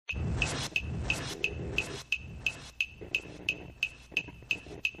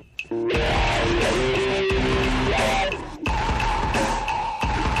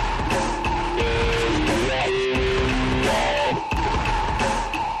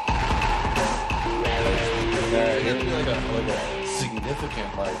gonna be like a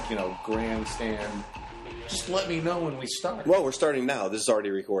significant, grandstand. Just let me know when we start. Well, we're starting now. This is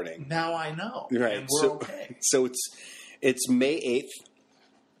already recording. Now I know. Right. And we're okay. So it's May 8th.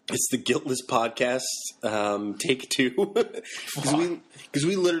 It's the Guiltless Podcast, take 2. Because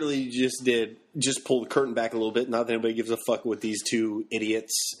we literally just pulled the curtain back a little bit. Not that anybody gives a fuck what these two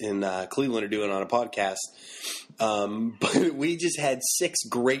idiots in Cleveland are doing on a podcast. But we just had 6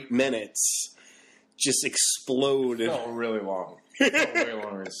 great minutes just explode. It felt really long. It felt way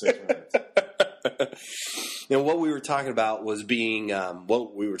longer than 6 minutes. And what we were talking about was being,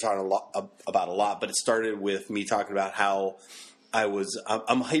 we were talking about a lot, but it started with me talking about how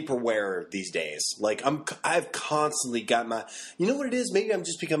I'm hyper-aware these days. Like, I've constantly got my, you know what it is? Maybe I'm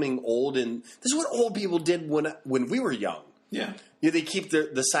just becoming old, and this is what old people did when we were young. Yeah. Yeah, they keep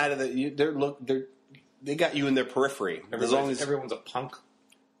the side of they got you in their periphery. As long as everyone's a punk.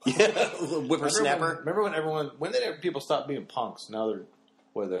 Yeah, whippersnapper. Remember when did people stop being punks? Now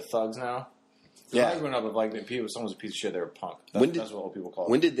they're thugs now? Yeah. I grew up with like someone's a piece of shit, they were a punk. That's what old people call it.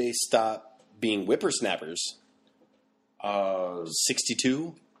 When did they stop being whippersnappers?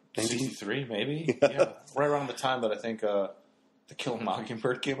 62? 63, maybe? Yeah. Right around the time that I think The Kill a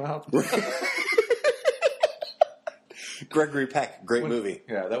Mockingbird came out. Gregory Peck, great movie.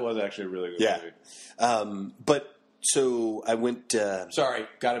 Yeah, that was actually a really good movie. But, so I went... Sorry,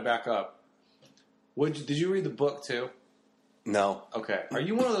 got to back up. Did you read the book, too? No. Okay. Are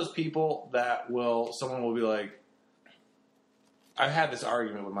you one of those people that someone will be like... I've had this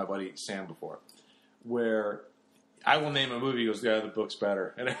argument with my buddy Sam before, where I will name a movie, he goes, yeah, the book's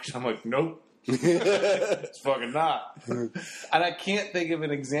better. And I'm like, nope. It's fucking not. And I can't think of an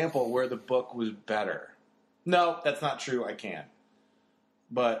example where the book was better. No, that's not true. I can.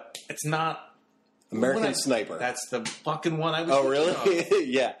 But it's not... American Sniper. That's the fucking one I was Oh,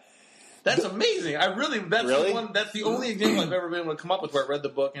 really? Yeah. That's amazing. Really? The one. That's the only example I've ever been able to come up with where I read the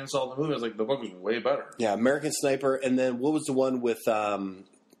book and saw the movie. I was like, the book was way better. Yeah, American Sniper. And then what was the one with,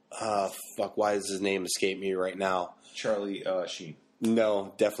 why does his name escape me right now? Charlie Sheen.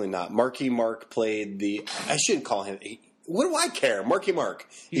 No, definitely not. Marky Mark played I shouldn't call him... What do I care? Marky Mark.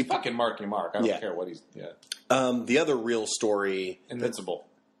 He's fucking Marky Mark. I don't care what he's... Yeah. The other real story... Invincible.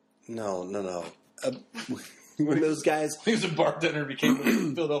 No. When those guys... He was a bartender and became the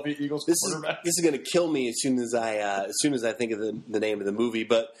Philadelphia Eagles quarterback. This is going to kill me as soon as I think of the name of the movie,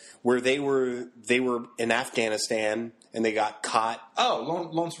 but where they were in Afghanistan and they got caught. Oh,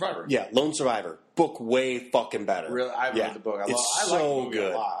 Lone Survivor. Yeah, Lone Survivor. Book way fucking better. Really? I've read the book. I like the movie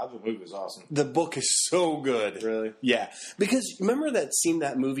a lot. I thought the movie was awesome. The book is so good. Really? Yeah. Because remember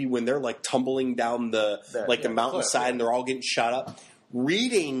that movie when they're like tumbling down the mountainside and they're all getting shot up?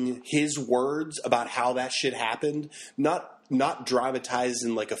 Reading his words about how that shit happened, not dramatized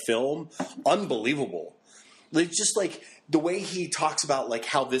in like a film, unbelievable. Like just like the way he talks about like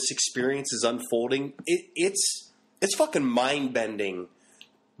how this experience is unfolding, it's fucking mind bending.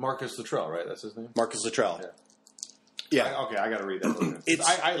 Marcus Luttrell, right? That's his name. Marcus Luttrell. Yeah. I got to read that movie.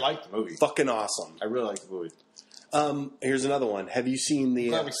 I like the movie. Fucking awesome. I really like the movie. Here's anher one. Have you seen the?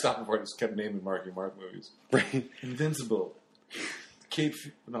 I'm glad we stopped before I just kept naming Marky Mark movies. Right. Invincible.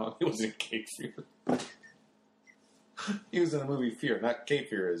 No, he wasn't in Cape Fear. He was in a movie Fear, not Cape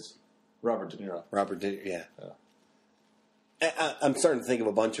Fear. Is Robert De Niro. Yeah. I'm starting to think of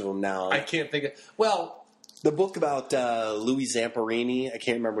a bunch of them now. I can't think of... Well... The book about Louis Zamperini, I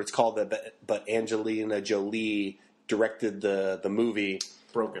can't remember what it's called, but Angelina Jolie directed the movie.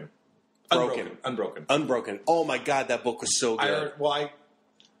 Unbroken. Oh my God, that book was so good.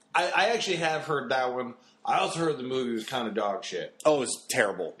 I actually have heard that one. I also heard the movie was kind of dog shit. Oh, it was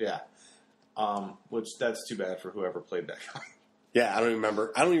terrible. Yeah. Which, that's too bad for whoever played that guy. Yeah, I don't even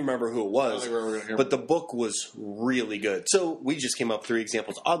remember who it was. But the book was really good. So we just came up with 3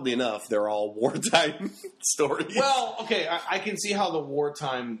 examples. Oddly enough, they're all wartime stories. Well, okay, I can see how the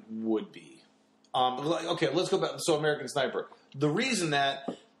wartime would be. Okay, let's go back. So American Sniper. The reason that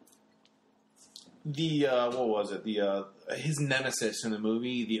his nemesis in the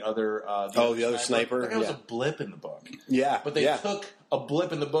movie, the other sniper. That was a blip in the book. Yeah, but they took a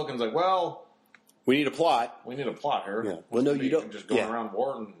blip in the book and was like, well, we need a plot. We need a plot here. Yeah. Well, no, you don't. Just going around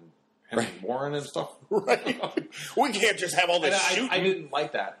warring and stuff. Right. We can't just have all this shooting. I didn't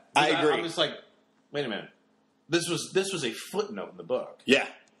like that. I agree. I was like, wait a minute. This was a footnote in the book. Yeah.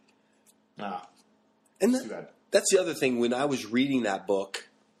 And too bad. That's the other thing. When I was reading that book,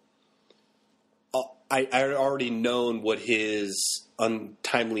 I had already known what his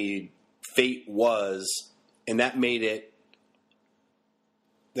untimely fate was, and that made it.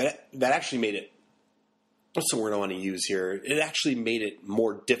 That actually made it what's the word I want to use here? It actually made it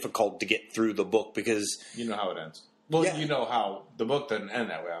more difficult to get through the book because you know how it ends. Well, you know how the book doesn't end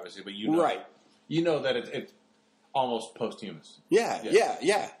that way, obviously, but you know, right? You know that it's almost posthumous. Yeah.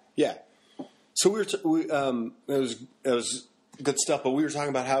 So it was good stuff. But we were talking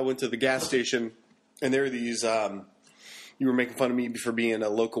about how I went to the gas station, and there were these. You were making fun of me for being a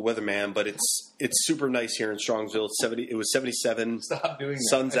local weatherman, but it's super nice here in Strongsville. It was 77. Stop doing that.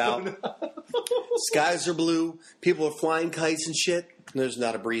 Sun's out. Skies are blue. People are flying kites and shit. There's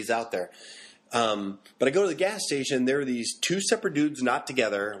not a breeze out there. But I go to the gas station. There are these two separate dudes not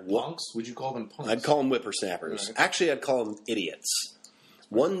together. Punks? Would you call them punks? I'd call them whippersnappers. Right. Actually, I'd call them idiots.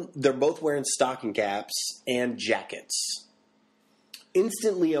 They're both wearing stocking caps and jackets.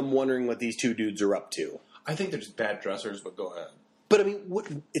 Instantly, I'm wondering what these two dudes are up to. I think they're just bad dressers, but go ahead. But I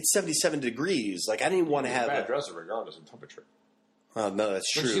mean, it's 77 degrees. Like, I didn't want to have bad dresser regardless of temperature. Oh, no,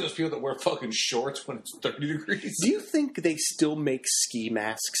 that's true. You see those people that wear fucking shorts when it's 30 degrees? Do you think they still make ski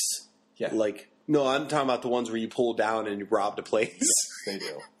masks? Yeah. Like, no, I'm talking about the ones where you pull down and you robbed a place. Yes, they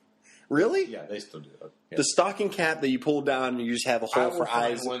do. Really? Yeah, they still do that. Yeah. The stocking cap that you pull down and you just have a hole for eyes. I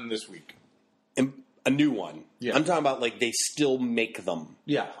will find one this week. And a new one. Yeah. I'm talking about, like, they still make them.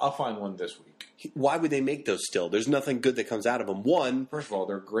 Yeah, I'll find one this week. Why would they make those still? There's nothing good that comes out of them. One, first of all,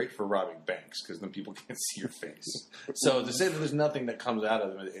 they're great for robbing banks because then people can't see your face. So to say that there's nothing that comes out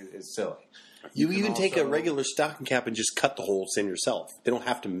of them is silly. You even take a regular stocking cap and just cut the holes in yourself. They don't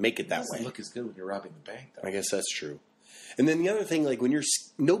have to make it that way. Doesn't look as good when you're robbing the bank, though. I guess that's true. And then the other thing, like when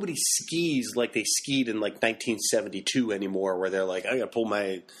nobody skis like they skied in like 1972 anymore, where they're like, I got to pull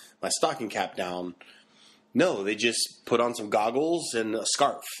my stocking cap down. No, they just put on some goggles and a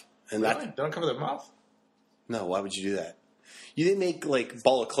scarf. And really? They don't cover their mouth? No, why would you do that? You didn't make like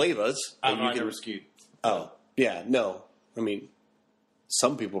balaclavas. I never skied. Oh, yeah, no. I mean,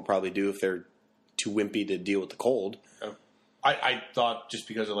 some people probably do if they're too wimpy to deal with the cold. I thought just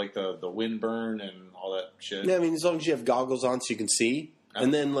because of like the wind burn and all that shit. Yeah, I mean, as long as you have goggles on so you can see.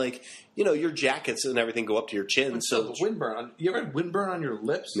 And then, like, you know, your jackets and everything go up to your chin. But so the wind burn. You ever had wind burn on your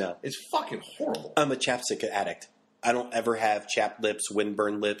lips? No. It's fucking horrible. I'm a chapstick addict. I don't ever have chapped lips,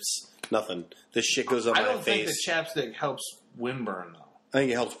 windburn lips, nothing. This shit goes on my face. I don't think the chapstick helps windburn, though. I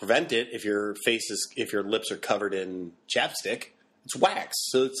think it helps prevent it if your lips are covered in chapstick. It's wax.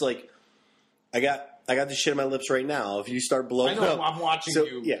 So it's like, I got this shit on my lips right now. If you start blowing up. I'm watching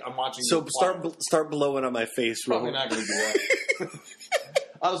you. Yeah. I'm watching you. So start blowing on my face. Probably not going to do that.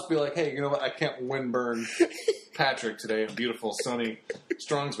 I'll just be like, hey, you know what? I can't windburn Patrick today in beautiful, sunny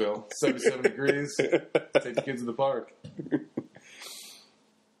Strongsville, 77 degrees. Take the kids to the park.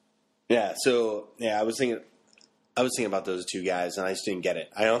 Yeah, so I was thinking about those two guys, and I just didn't get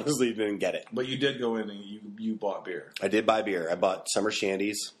it. I honestly didn't get it. But you did go in and you bought beer. I did buy beer. I bought summer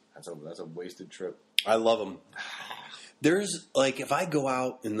shandies. That's a wasted trip. I love them. There's like if I go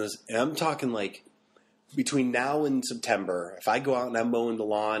out in this, and I'm talking like between now and September, if I go out and I'm mowing the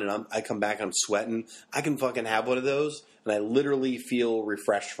lawn and I come back and I'm sweating, I can fucking have one of those, and I literally feel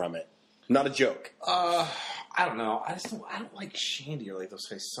refreshed from it. Not a joke. I don't know. I don't like shandy or like those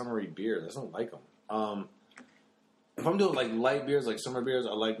summery beers. I just don't like them. If I'm doing like light beers, like summer beers,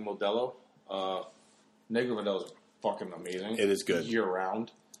 I like Modelo. Negro Modelo is fucking amazing. It is good year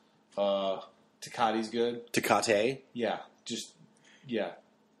round. Tecati's good. Tecate? Yeah.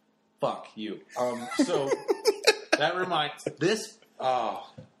 Fuck you. So that reminds this. Oh,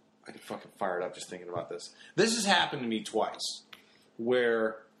 I get fucking fired up just thinking about this. This has happened to me twice,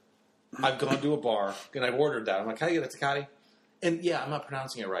 where I've gone to a bar and I've ordered that. I'm like, can I get a Tecate? And yeah, I'm not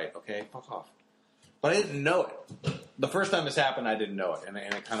pronouncing it right. Okay, fuck off. But I didn't know it. The first time this happened, I didn't know it, and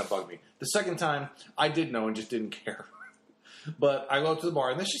it kind of bugged me. The second time, I did know and just didn't care. But I go to the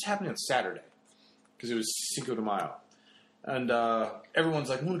bar, and this just happened on Saturday because it was Cinco de Mayo. And everyone's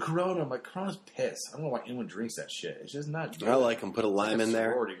like, Corona. I'm like, Corona's piss. I don't know why anyone drinks that shit. It's just not good. I like them. Put a lime in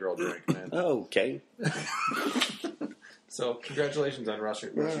there. Sorority girl drink, man. Oh, okay. So, congratulations on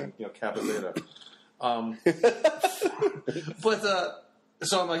Russian Kappa Zeta. But,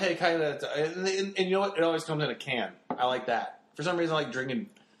 so I'm like, hey, kind of, and you know what? It always comes in a can. I like that. For some reason, I like drinking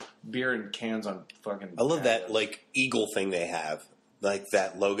beer in cans on fucking. I love that, like, eagle thing they have. Like,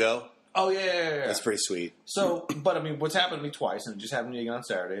 that logo. Oh, yeah. That's pretty sweet. So, but I mean, what's happened to me twice, and it just happened to me again on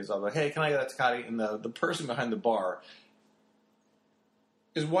Saturday, is I'm like, hey, can I get that Tecate? And the person behind the bar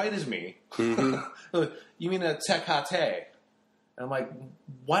is white as me. Mm-hmm. You mean a Tecate? And I'm like,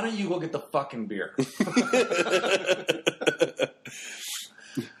 why don't you go get the fucking beer?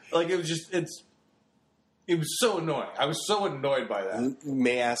 Like, it was so annoying. I was so annoyed by that.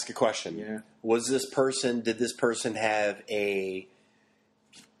 May I ask a question? Yeah. Did this person have a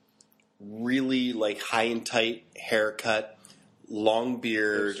really like high and tight haircut, long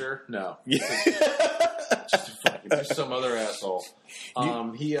beard. Hipster? No. Yeah. Just some other asshole.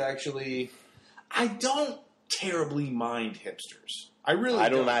 He actually... I don't terribly mind hipsters. I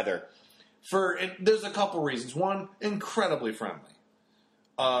don't either. And there's a couple reasons. One, incredibly friendly.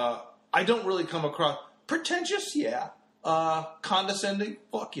 I don't really come across... Pretentious? Yeah. Condescending?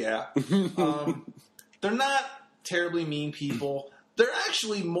 Fuck yeah. They're not terribly mean people. They're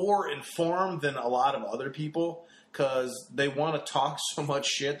actually more informed than a lot of other people because they want to talk so much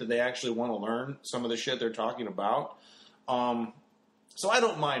shit that they actually want to learn some of the shit they're talking about. So I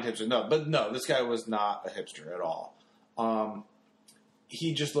don't mind hipster. No, this guy was not a hipster at all.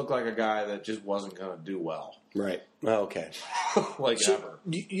 He just looked like a guy that just wasn't going to do well. Right. Oh, okay. Ever.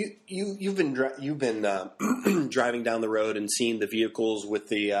 You've been driving down the road and seeing the vehicles with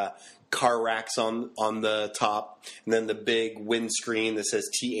the car racks on the top, and then the big windscreen that says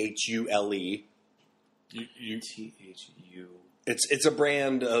THULE. THU. It's a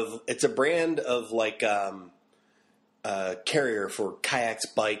brand of like carrier for kayaks,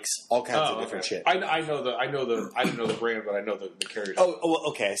 bikes, all kinds of different shit. I didn't know the brand, but I know the carrier. Oh, well,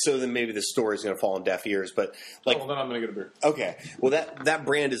 okay. So then maybe the story is going to fall on deaf ears, but like, well, then I'm going to get a beer. Okay. Well, that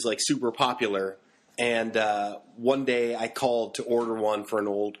brand is like super popular. And one day I called to order one for an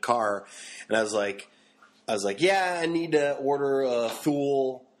old car, and I was like, yeah, I need to order a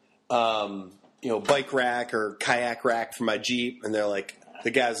Thule, bike rack or kayak rack for my Jeep. And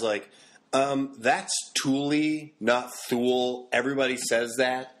the guy's like, that's Thule, not Thule. Everybody says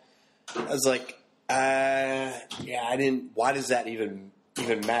that. I was like, yeah, I didn't. Why does that even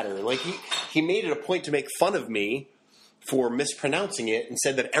matter? Like he made it a point to make fun of me for mispronouncing it and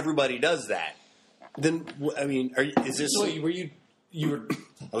said that everybody does that. Then I mean, is this? So were you?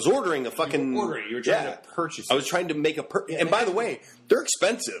 I was ordering a fucking. You were trying to purchase. I was trying to make and by the way, they're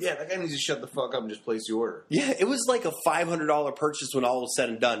expensive. Yeah, that guy needs to shut the fuck up and just place the order. Yeah, it was like a $500 purchase when all was said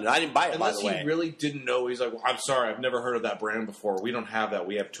and done, and I didn't buy it. Unless by the way, he really didn't know. He's like, well, I'm sorry, I've never heard of that brand before. We don't have that.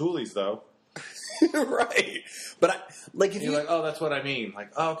 We have Thules though. Right, but if you're like, oh, that's what I mean.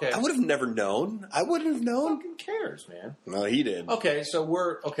 Like, oh, okay. I would have never known. I wouldn't have known. Who cares, man? No, he did. Okay, so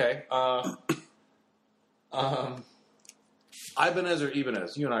we're okay. Ibanez or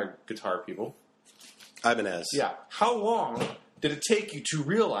Ibanez? You and I are guitar people. Ibanez. Yeah. How long did it take you to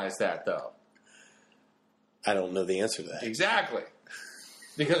realize that, though? I don't know the answer to that. Exactly.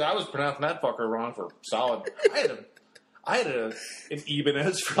 Because I was pronouncing that fucker wrong for solid. I had an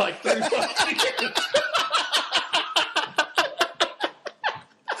Ibanez for like 35 years.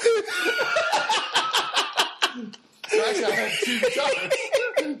 So actually, I had two guitars.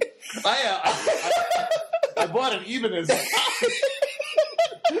 I bought an Ibanez.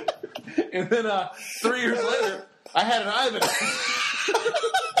 And then 3 years later, I had an Ibanez.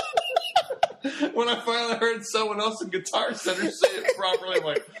 When I finally heard someone else in Guitar Center say it properly, I'm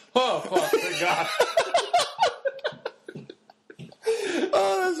like, oh, fuck, thank God.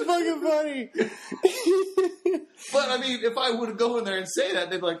 Oh, that's fucking funny. But, I mean, if I would go in there and say that,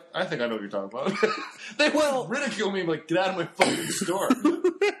 they'd be like, I think I know what you're talking about. They would ridicule me and be like, get out of my fucking store.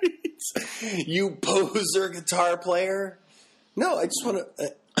 Right. You poser guitar player. No, I just want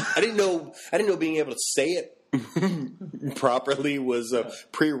to... I didn't know being able to say it properly was a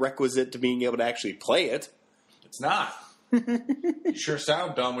prerequisite to being able to actually play it. It's not. You sure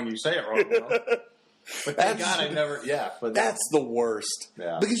sound dumb when you say it wrong, though. But thank God I never... Yeah. But that's the worst.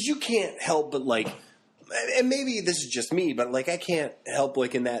 Yeah. Because you can't help but, like... And maybe this is just me, but, like, I can't help,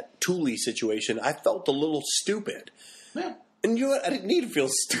 like, in that Thule situation, I felt a little stupid. Yeah. And you know what? I didn't need to feel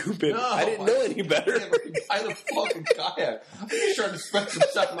stupid. No, I didn't know any better. I had a fucking kayak. I'm just trying to spend some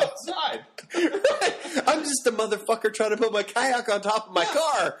time outside. Right. I'm just a motherfucker trying to put my kayak on top of my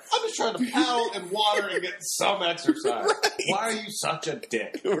car. I'm just trying to paddle and water and get some exercise. Right. Why are you such a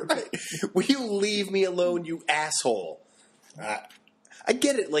dick? Right. Will you leave me alone, you asshole? I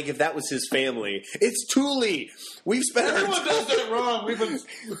get it, like, if that was his family. It's Thule. We've spent Everyone does that wrong. We've been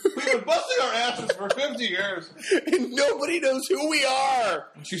busting our asses for 50 years. And nobody knows who we are.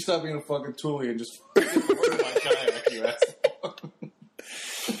 Don't you stop being a fucking Thule and just order my kayak, you asshole.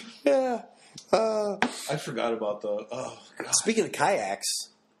 Yeah. I forgot about the... Oh, God. Speaking of kayaks,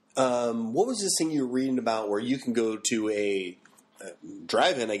 what was this thing you were reading about where you can go to a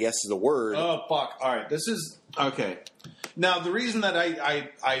drive-in, I guess is the word. Oh, fuck. All right. This is... Okay. Now, the reason that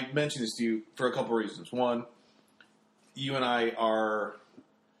I mentioned this to you for a couple reasons. One, you and I are,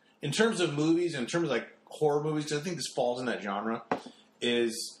 in terms of movies, in terms of like horror movies, because I think this falls in that genre,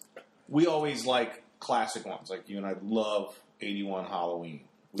 is we always like classic ones. Like you and I love 81 Halloween.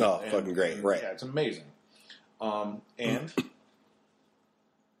 Fucking great. Right. Yeah, it's amazing. And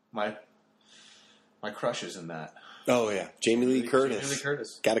my My crush is in that. Oh, yeah. Jamie Lee Curtis. Jamie Lee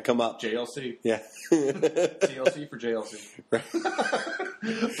Curtis. Got to come up. JLC. Yeah. TLC for JLC. Right.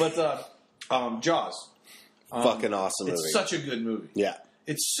 But Jaws. Fucking awesome movie. It's such a good movie. Yeah.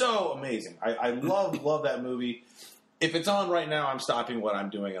 It's so amazing. I love that movie. If it's on right now, I'm stopping what I'm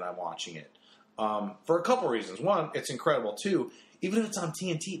doing and I'm watching it. For a couple reasons. One, it's incredible. Two, even if it's on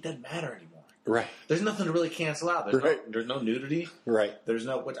TNT, it doesn't matter anymore. Right. There's nothing to really cancel out. There's no nudity. Right. There's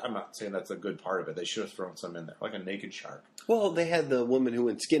no, which I'm not saying that's a good part of it. They should have thrown some in there, like a naked shark. Well, they had the woman who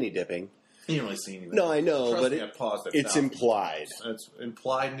went skinny dipping. You didn't really see anything. No, I know, Trust but me, I paused it. it's implied. It's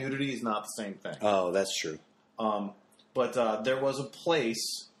implied nudity is not the same thing. Oh, that's true. But there was a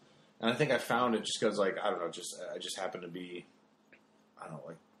place, and I think I found it just because, like, I don't know, I just happened to be, I don't know,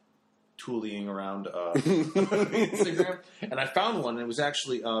 like, tooling around Instagram, and I found one. And it was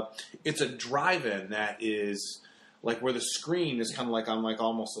actually it's a drive-in that is like where the screen is kind of like on like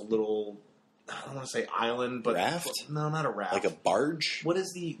almost a little, I don't want to say island, but raft. No, not a raft. Like a barge. What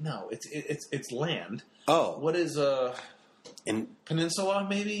is the? No, it's land. Oh, what is peninsula?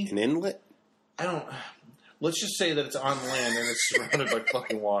 Maybe an inlet. I don't. Let's just say that it's on land and it's surrounded by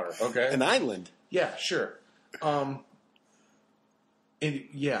fucking water. Okay, an island. Yeah, sure.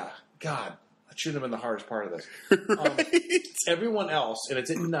 God, that shouldn't have been the hardest part of this. Right. Everyone else, and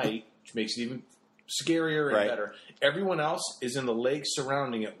it's at night, which makes it even scarier and better. Everyone else is in the lake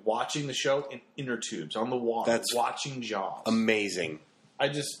surrounding it, watching the show in inner tubes on the water, watching Jaws. Amazing.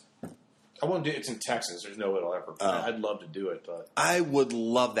 I won't do it. It's in Texas. There's no way it'll ever. I'd love to do it, but I would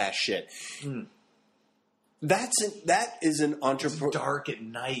love that shit. That is an entrepreneur. Dark at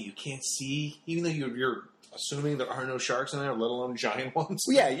night, you can't see, even though you're assuming there are no sharks in there, let alone giant ones.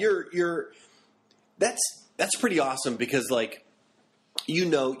 Yeah, that's pretty awesome because, like,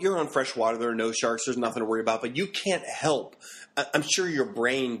 you're on fresh water. There are no sharks. There's nothing to worry about. But you can't help. I'm sure your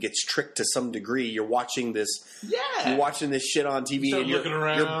brain gets tricked to some degree. You're watching this. Yeah. You're watching this shit on TV and you're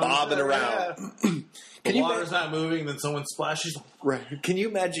bobbing around. Yeah. The water's not moving, then someone splashes. Right. Can you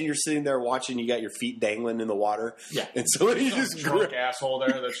imagine you're sitting there watching, you got your feet dangling in the water? Yeah. And somebody just drunk asshole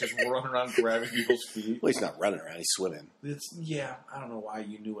there that's just running around grabbing people's feet. Well, he's not running around, he's swimming. I don't know why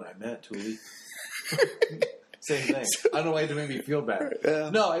you knew what I meant, Tuli. Same thing. I don't know why it made me feel bad.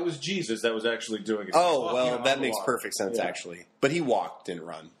 Yeah. No, it was Jesus that was actually doing it. Oh, well, that makes perfect sense, actually. But he walked, didn't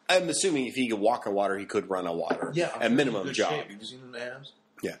run. I'm assuming if he could walk on water, he could run on water. Yeah. At minimum, jog. Have you seen him abs?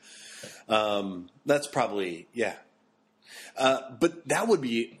 Yeah. That's probably, yeah. But that would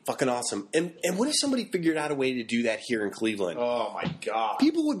be fucking awesome. And what if somebody figured out a way to do that here in Cleveland? Oh, my God.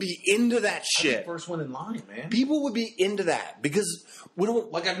 People would be into that shit. I'm the first one in line, man. People would be into that because we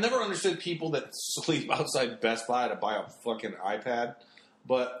don't... Like, I've never understood people that sleep outside Best Buy to buy a fucking iPad,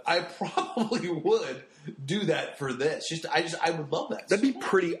 but I probably would do that for this. I would love that. That'd be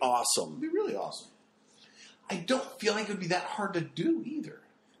pretty awesome. It'd be really awesome. I don't feel like it would be that hard to do either.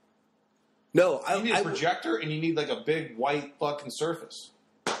 No, you need a projector and you need like a big white fucking surface.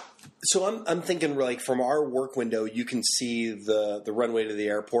 So I'm thinking like from our work window, you can see the runway to the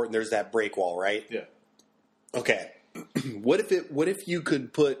airport, and there's that break wall, right? Yeah. Okay. What if you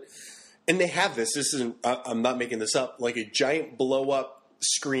could put, and they have this. This isn't. I'm not making this up. Like a giant blow up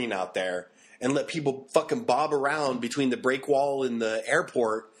screen out there, and let people fucking bob around between the break wall and the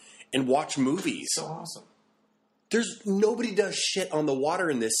airport and watch movies. So awesome. There's nobody does shit on the water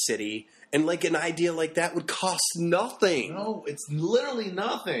in this city. And like an idea like that would cost nothing. No, it's literally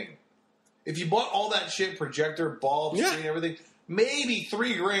nothing. If you bought all that shit, projector, bulb, screen, everything, maybe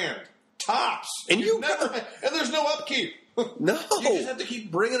 $3,000 tops. And and there's no upkeep. No, you just have to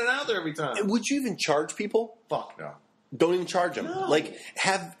keep bringing it out there every time. Would you even charge people? Fuck no. Don't even charge them. No. Like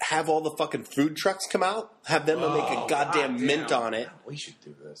have all the fucking food trucks come out. Have them make a goddamn mint on it. We should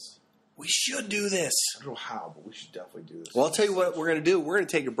do this. We should do this. I don't know how, but we should definitely do this. Well, I'll tell you what we're going to do. We're going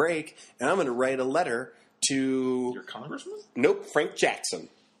to take a break, and I'm going to write a letter to... Your congressman? Nope, Frank Jackson.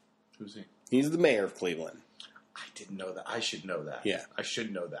 Who's he? He's the mayor of Cleveland. I didn't know that. I should know that. Yeah. I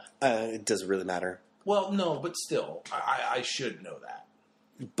should know that. It doesn't really matter. Well, no, but still, I should know that.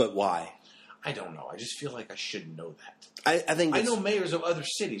 But why? I don't know. I just feel like I should know that. I think I know mayors of other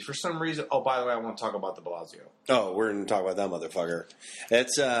cities. For some reason... Oh, by the way, I want to talk about de Blasio. Oh, we're going to talk about that motherfucker.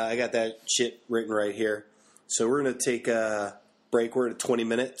 That's I got that shit written right here. So we're going to take a break. We're at 20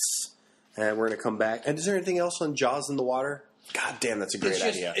 minutes, and we're going to come back. And is there anything else on Jaws in the Water? God damn, that's a great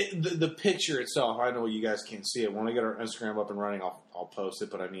idea. The picture itself, I know you guys can't see it. When I get our Instagram up and running, I'll post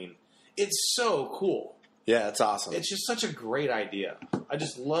it. But, I mean, it's so cool. Yeah, it's awesome. It's just such a great idea. I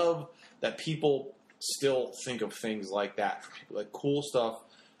just love that people still think of things like that for people, like cool stuff.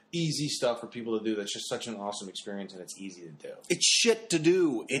 easy stuff for people to do that's just such an awesome experience, and it's easy to do. It's shit to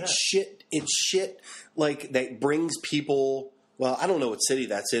do. It's shit like that brings people. Well, I don't know what city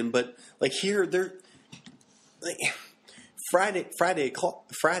that's in, but like here, they're like Friday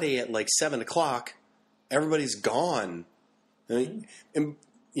at like 7:00. Everybody's gone. I mean, and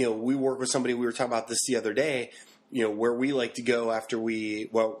we work with somebody. We were talking about this the other day. Where we like to go after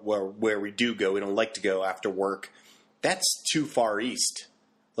where we do go. We don't like to go after work. That's too far east.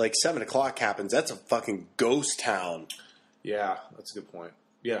 Like 7:00 happens. That's a fucking ghost town. Yeah, that's a good point.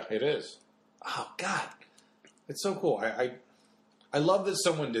 Yeah, it is. Oh God, it's so cool. I love that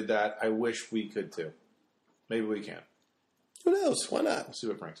someone did that. I wish we could too. Maybe we can. Who knows? Why not? We'll see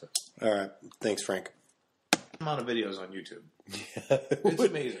what Frank says. All right. Thanks, Frank. Amount of videos on YouTube. It's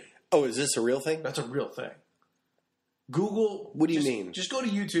amazing. Oh, is this a real thing? That's a real thing. Google. What do you mean? Just go to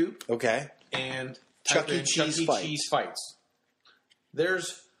YouTube. Okay. And Chuck E. Cheese fights.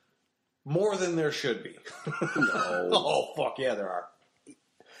 There's more than there should be. No. Oh, fuck yeah, there are.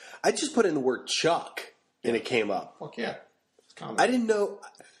 I just put in the word Chuck, and it came up. Fuck yeah. It's common. I didn't know.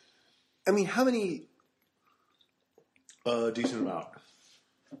 I mean, how many? Decent amount.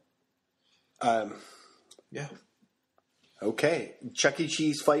 Yeah. Okay. Chuck E.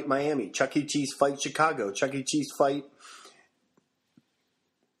 Cheese fight Miami. Chuck E. Cheese fight Chicago. Chuck E. Cheese fight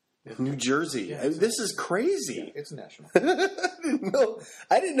New Jersey. Yeah, this is crazy. Yeah, it's national.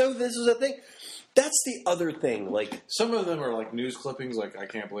 I didn't know this was a thing. That's the other thing. Like, some of them are like news clippings. Like, I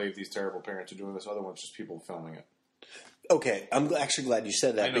can't believe these terrible parents are doing this. Other ones just people filming it. Okay, I'm actually glad you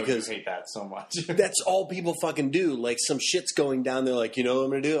said that. I know because you hate that so much. That's all people fucking do. Like, some shit's going down. They're like, you know what I'm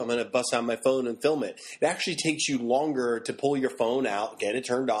going to do? I'm going to bust out my phone and film it. It actually takes you longer to pull your phone out, get it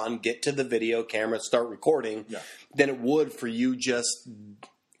turned on, get to the video camera, start recording, than it would for you just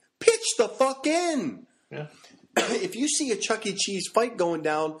pitch the fuck in. Yeah. If you see a Chuck E. Cheese fight going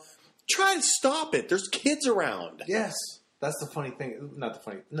down, try to stop it. There's kids around. Yes. That's the funny thing. Not the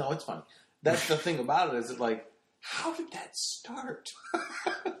funny. No, it's funny. That's the thing about it is that, like, how did that start?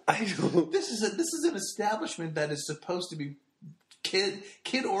 I don't. This is an establishment that is supposed to be kid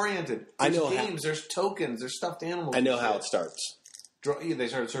oriented. I know games. There's tokens. There's stuffed animals. I know how it starts. They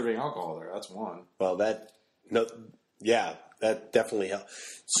started serving alcohol there. That's one. Well, that definitely helped.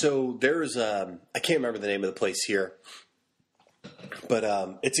 So there's I can't remember the name of the place here, but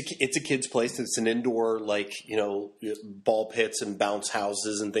it's a kid's place. It's an indoor, like, ball pits and bounce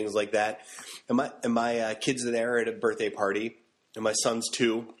houses and things like that. And my kids are there at a birthday party, and my son's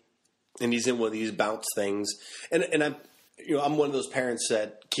 2, and he's in one of these bounce things. And I'm one of those parents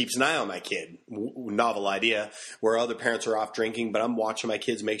that keeps an eye on my kid. Novel idea, where other parents are off drinking, but I'm watching my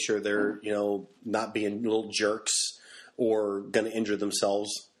kids, make sure they're not being little jerks or going to injure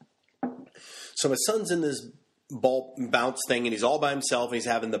themselves. So my son's in this ball bounce thing, and he's all by himself, and he's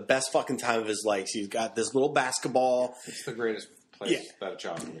having the best fucking time of his life. He's got this little basketball. It's the greatest place that a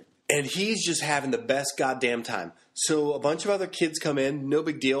child can be. And he's just having the best goddamn time. So a bunch of other kids come in, no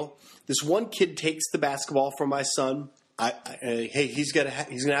big deal. This one kid takes the basketball from my son. Hey, he's gonna have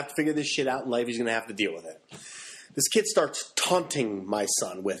to figure this shit out in life. He's gonna have to deal with it. This kid starts taunting my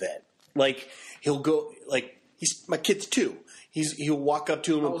son with it. Like, he'll go, like, my kid's 2. He'll walk up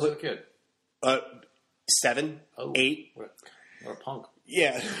to him and put the kid. 7, 8. What a punk.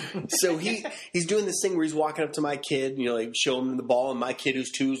 Yeah. So he's doing this thing where he's walking up to my kid, like, showing him the ball, and my kid,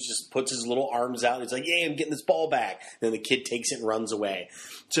 who's 2, just puts his little arms out, and he's like, yeah, I'm getting this ball back. And then the kid takes it and runs away.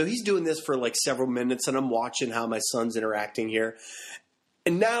 So he's doing this for like several minutes, and I'm watching how my son's interacting here.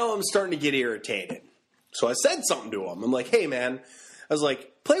 And now I'm starting to get irritated. So I said something to him. I'm like, hey, man. I was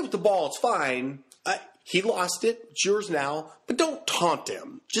like, play with the ball. It's fine. He lost it. It's yours now. But don't taunt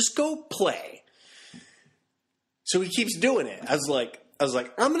him. Just go play. So he keeps doing it. I was like,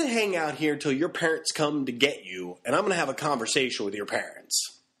 I'm going to hang out here until your parents come to get you, and I'm going to have a conversation with your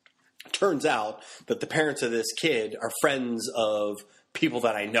parents. Turns out that the parents of this kid are friends of people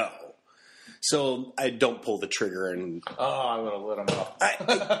that I know. So I don't pull the trigger. And I would have lit him up.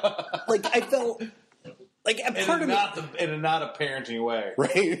 I felt... Like, part of in a not a parenting way,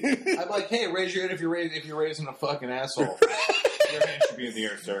 right? I'm like, hey, raise your hand if you're raising a fucking asshole. Your hand should be in the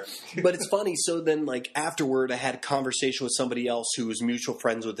air, sir. But it's funny. So then, like, afterward, I had a conversation with somebody else who was mutual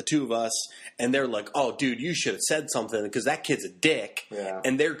friends with the 2 of us, and they're like, "Oh, dude, you should have said something because that kid's a dick." Yeah.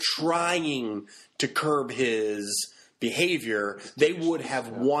 And they're trying to curb his behavior. They would have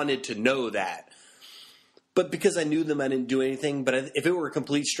wanted to know that. But because I knew them, I didn't do anything. But if it were a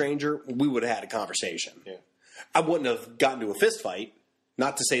complete stranger, we would have had a conversation. Yeah. I wouldn't have gotten to a fist fight.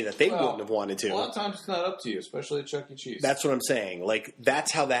 Not to say that they wouldn't have wanted to. A lot of times it's not up to you, especially at Chuck E. Cheese. That's what I'm saying. Like,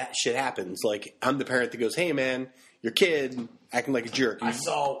 that's how that shit happens. Like, I'm the parent that goes, hey, man, your kid acting like a jerk. I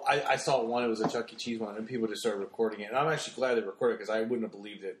saw one. It was a Chuck E. Cheese one, and people just started recording it. And I'm actually glad they recorded it because I wouldn't have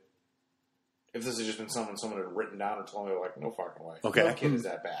believed it if this had just been someone had written down or told me. Like, no fucking way. Okay. No kid is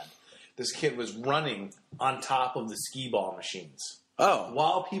that bad. This kid was running on top of the skee ball machines. Oh.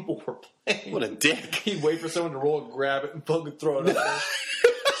 While people were playing. What a dick. He'd wait for someone to roll and grab it and fucking throw it up there.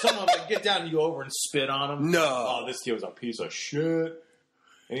 Someone would get down and go over and spit on him. No. Oh, this kid was a piece of shit.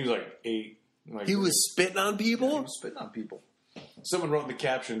 And he was like 8. Like, he was spitting on people? Yeah, he was spitting on people. Someone wrote in the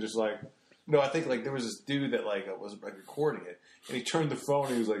caption just like, no, I think like there was this dude that like was like recording it. And he turned the phone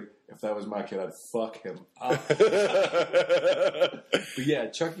and he was like, if that was my kid, I'd fuck him up. But yeah,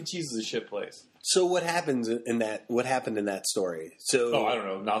 Chuck E. Cheese is a shit place. So what happens in that? What happened in that story? So I don't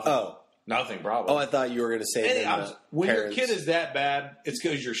know. Nothing. Nothing, probably. Oh, I thought you were going to say when your kid is that bad, it's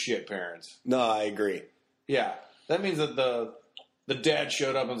because you're shit parents. No, I agree. Yeah. That means that the dad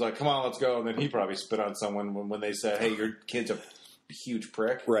showed up and was like, come on, let's go. And then he probably spit on someone when they said, hey, your kid's a huge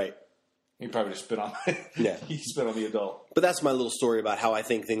prick. Right. He probably just spit on he spit on the adult. But that's my little story about how I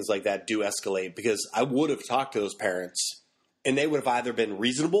think things like that do escalate, because I would have talked to those parents and they would have either been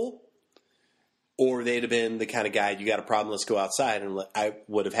reasonable or they'd have been the kind of guy, you got a problem, let's go outside. And I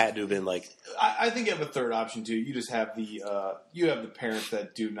would have had to have been like... I think you have a third option, too. You just have the parents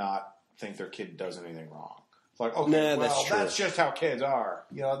that do not think their kid does anything wrong. It's like, okay, that's just how kids are.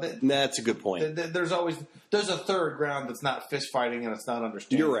 You know, that's a good point. There's a third ground that's not fist fighting and it's not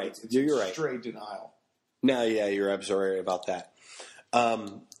understanding. You're right. You're right. Straight denial. No, yeah, you're absolutely right about that.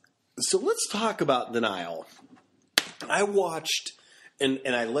 So let's talk about denial. I watched, and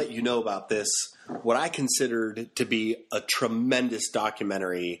I let you know about this, what I considered to be a tremendous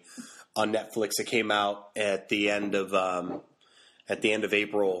documentary on Netflix that came out at the end of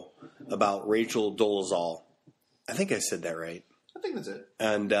April about Rachel Dolezal. I think I said that right. I think that's it.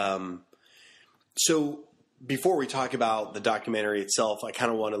 And so before we talk about the documentary itself, I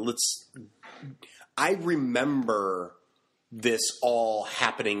kind of want to I remember this all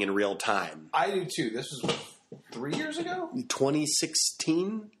happening in real time. I do too. This was 3 years ago?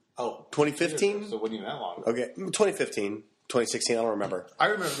 2016? Oh. 2015? So it wasn't even that long ago. Okay. 2015. 2016, I don't remember. I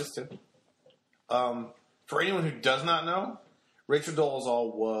remember this too. For anyone who does not know, Rachel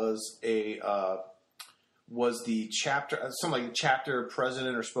Dolezal was the chapter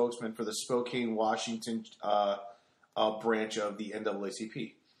president or spokesman for the Spokane, Washington branch of the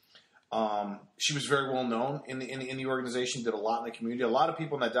NAACP. She was very well known in the organization, did a lot in the community. A lot of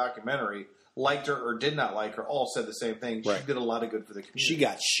people in that documentary liked her or did not like her, all said the same thing. Right. She did a lot of good for the community. She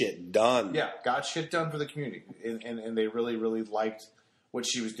got shit done. Yeah, got shit done for the community. And they really, really liked what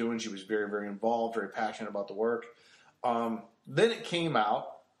she was doing. She was very, very involved, very passionate about the work. Then it came out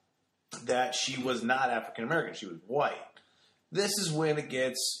that she was not African American. She was white. This is when it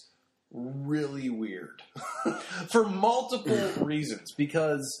gets really weird for multiple reasons,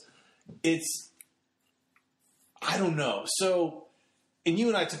 because I don't know. So, and you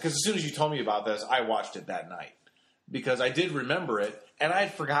and I, because as soon as you told me about this, I watched it that night because I did remember it and I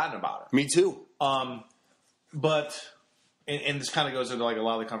had forgotten about her. Me too. But this kind of goes into like a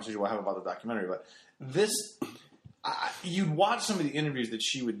lot of the conversation we'll have about the documentary, but you'd watch some of the interviews that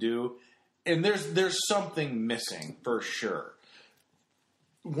she would do, and there's something missing for sure.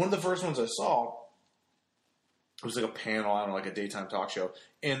 One of the first ones I saw, it was like a panel, I don't know, like a daytime talk show,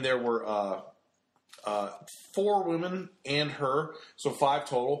 and there were 4 women and her, so 5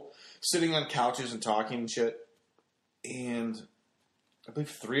 total, sitting on couches and talking and shit. And I believe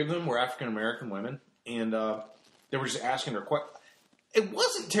 3 of them were African American women, and they were just asking her questions. It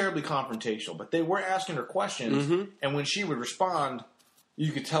wasn't terribly confrontational, but they were asking her questions, mm-hmm. and when she would respond,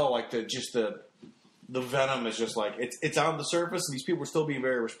 you could tell like the venom is just like it's on the surface, and these people were still being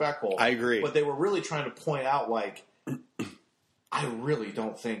very respectful. I agree, but they were really trying to point out like, I really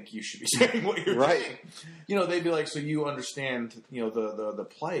don't think you should be saying what you're saying. You know, they'd be like, so you understand, you know, the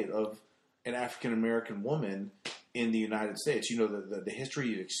plight of an African American woman in the United States. You know, the history,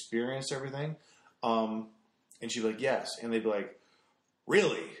 you've experienced everything. And she'd be like, yes. And they'd be like,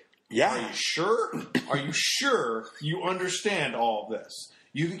 really? Yeah. Are you sure? Are you sure you understand all of this?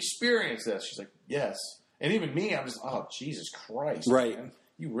 You've experienced this. She's like, yes. And even me, I'm just, oh, Jesus Christ. Right. Man.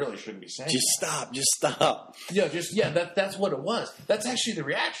 You really shouldn't be saying that. Just stop. That's what it was. That's actually the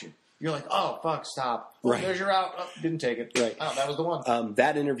reaction. You're like, oh, fuck, stop. Oh, right. There's your out. Oh, didn't take it. Right. Oh, that was the one.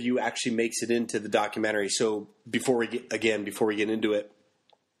 That interview actually makes it into the documentary. So before we get into it,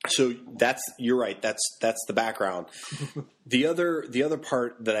 so you're right. That's the background. The other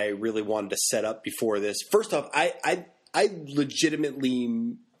part that I really wanted to set up before this. First off, I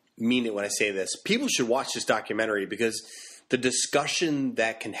legitimately mean it when I say this. People should watch this documentary because the discussion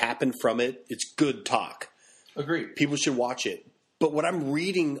that can happen from it, it's good talk. Agreed. People should watch it. But what I'm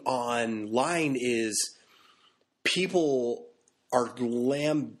reading online is people are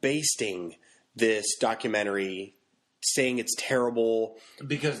lambasting this documentary, saying it's terrible.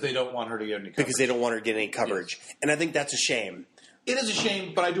 Because they don't want her to get any coverage. Because they don't want her to get any coverage. Yes. And I think that's a shame. It is a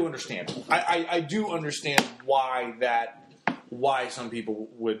shame, but I do understand. I do understand why some people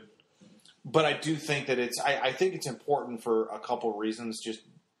would. But I do think that I think it's important for a couple of reasons just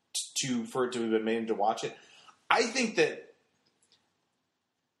for it to have been made to watch it. I think that,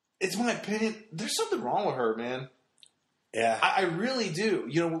 it's my opinion, there's something wrong with her, man. Yeah. I really do.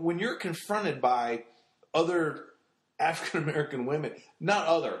 You know, when you're confronted by other African-American women,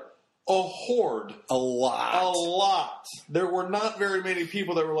 a horde. A lot. There were not very many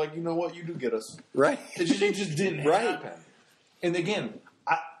people that were like, you know what, you do get us. Right. It just didn't happen. And again,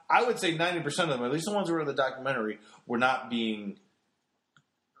 I would say 90% of them, at least the ones who were in the documentary, were not being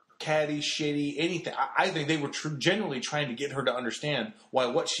catty, shitty, anything. I think they were genuinely trying to get her to understand why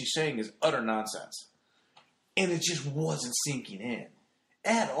what she's saying is utter nonsense. And it just wasn't sinking in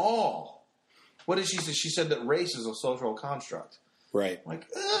at all. What did she say? She said that race is a social construct. Right. I'm like,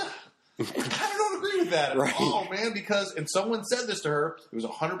 ugh. I don't agree with that at all, man, and someone said this to her, it was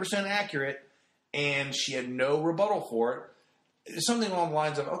 100% accurate, and she had no rebuttal for it. It's something along the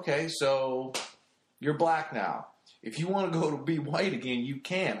lines of, okay, so you're black now. If you want to go to be white again, you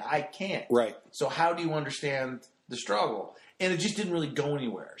can. I can't. Right. So how do you understand the struggle? And it just didn't really go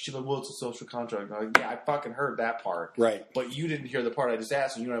anywhere. She's like, well, it's a social contract. I'm like, yeah, I fucking heard that part. Right. But you didn't hear the part I just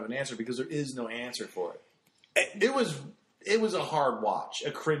asked, and you don't have an answer because there is no answer for it. It was a hard watch, a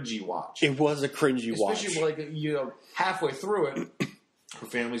cringy watch. It was a cringy watch. Especially halfway through it, her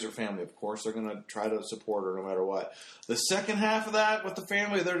family's her family. Of course, they're going to try to support her no matter what. The second half of that with the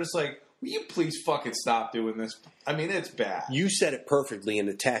family, they're just like, will you please fucking stop doing this? I mean, it's bad. You said it perfectly in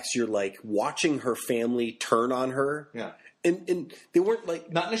the text. You're like, watching her family turn on her. Yeah. And they weren't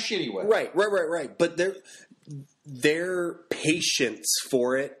like... Not in a shitty way. Right. But their patience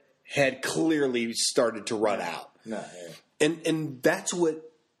for it had clearly started to run out. No, yeah. And that's what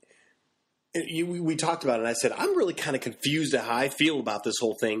we talked about it, and I said, I'm really kind of confused at how I feel about this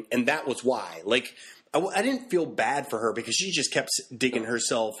whole thing, and that was why. Like, I didn't feel bad for her because she just kept digging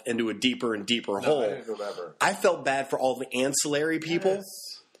herself into a deeper and deeper hole. I didn't feel bad for her. I felt bad for all the ancillary people.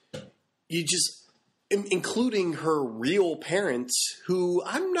 Yes. You just, including her real parents, who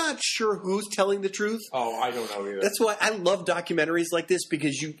I'm not sure who's telling the truth. Oh, I don't know either. That's why I love documentaries like this,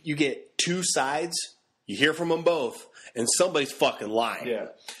 because you get two sides, you hear from them both, and somebody's fucking lying. Yeah.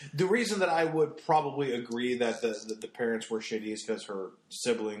 The reason that I would probably agree that the parents were shitty is because her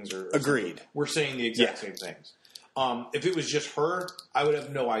siblings were saying the exact same things. If it was just her, I would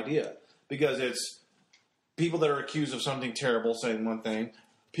have no idea. Because it's people that are accused of something terrible saying one thing,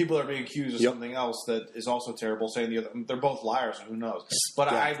 people that are being accused of something else that is also terrible saying the other. They're both liars, who knows? But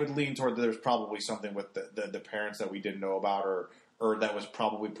I would lean toward that there's probably something with the parents that we didn't know about or that was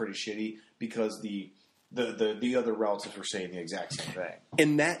probably pretty shitty because the other relatives were saying the exact same thing.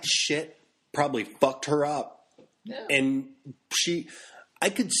 And that shit probably fucked her up. Yeah. And I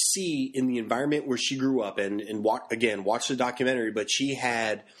could see in the environment where she grew up and watch the documentary, but she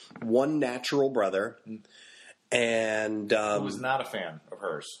had one natural brother and... who was not a fan of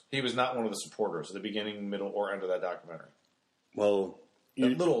hers. He was not one of the supporters at the beginning, middle, or end of that documentary. Well... The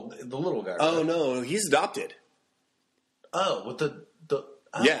little guy. Oh, right? No, he's adopted. Oh, with the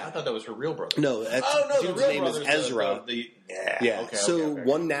yeah, I thought that was her real brother. No, the real name is Ezra. Yeah. Okay.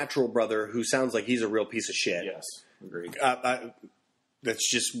 One natural brother who sounds like he's a real piece of shit. Yes, agreed.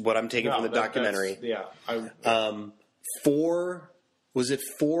 That's just what I'm taking from the documentary. Four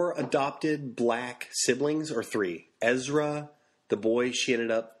adopted black siblings or three? Ezra, the boy she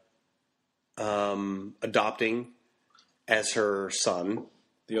ended up adopting as her son.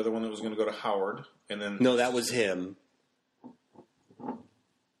 The other one that was going to go to Howard, and then no, that was him.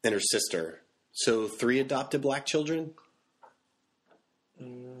 And her sister. So 3 adopted black children?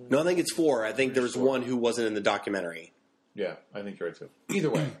 No, I think it's 4. I think there was 1 who wasn't in the documentary. Yeah, I think you're right too. Either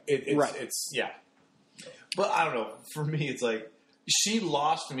way, it's yeah. But I don't know. For me, it's like she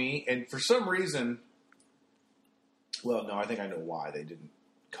lost me, and for some reason, well, no, I think I know why they didn't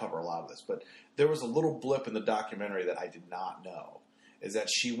cover a lot of this. But there was a little blip in the documentary that I did not know. Is that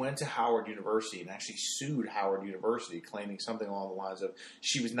she went to Howard University and actually sued Howard University, claiming something along the lines of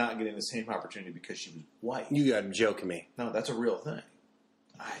she was not getting the same opportunity because she was white. You got to be joking me. No, that's a real thing.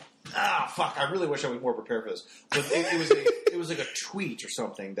 Fuck! I really wish I was more prepared for this. But it was like a tweet or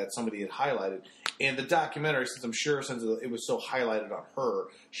something that somebody had highlighted, And the documentary, since it was so highlighted on her,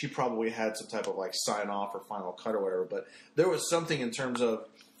 she probably had some type of like sign off or final cut or whatever. But there was something in terms of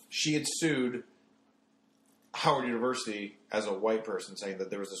she had sued Howard University as a white person, saying that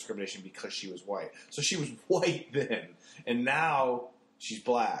there was discrimination because she was white. So she was white then, and now she's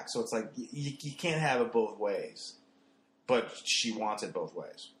black. So it's like you can't have it both ways. But she wants it both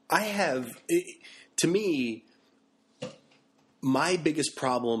ways. To me, my biggest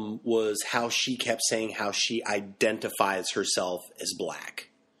problem was how she kept saying how she identifies herself as black.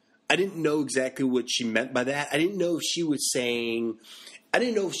 I didn't know exactly what she meant by that. I didn't know if she was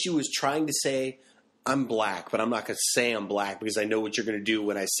trying to say, I'm black, but I'm not going to say I'm black because I know what you're going to do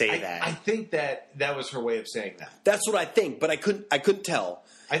when I say that. I think that was her way of saying that. That's what I think, but I couldn't tell.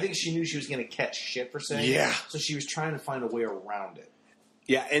 I think she knew she was going to catch shit for saying it, so she was trying to find a way around it.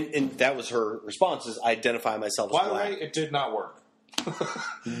 Yeah, and that was her response, is I identify myself as black. By the way, it did not work.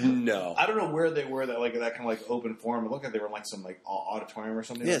 No. I don't know where they were, that kind of like open forum. It looked like they were in like some like auditorium or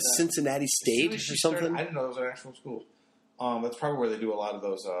something. Yeah, like that. Cincinnati State or something. I didn't know it was an actual school. That's probably where they do a lot of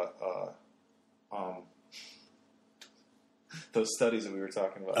those studies that we were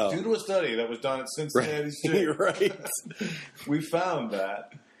talking about. Due to a study that was done at Cincinnati State. Right. We found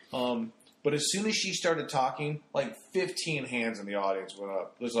that. But as soon as she started talking, like 15 hands in the audience went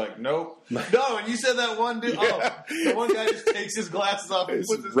up. It was like, nope. No, and you said that one dude. Yeah. Oh, the one guy just takes his glasses off and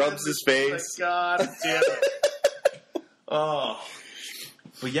rubs his face. Like, God damn it. Oh.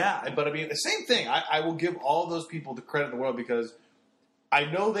 But yeah, but I mean, the same thing. I will give all those people the credit in the world because I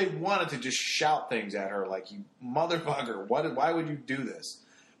know they wanted to just shout things at her like, you motherfucker, why would you do this?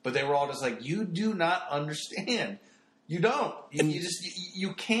 But they were all just like, you do not understand. You don't.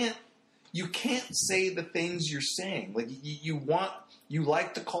 You can't say the things you're saying. Like you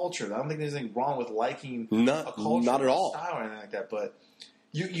like the culture. I don't think there's anything wrong with liking a culture, not at all, style or anything like that. But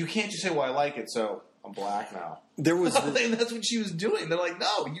you can't just say, "Well, I like it, so I'm black now." There was, and that's what she was doing. They're like,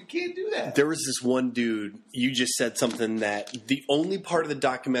 "No, you can't do that." There was this one dude. You just said something that the only part of the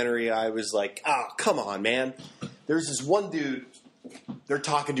documentary I was like, "Oh, come on, man." There's this one dude. They're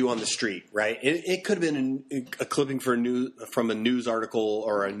talking to you on the street, right? It could have been a clipping from a news article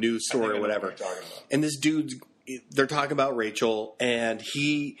or a news story or whatever. And this dude's, they're talking about Rachel, and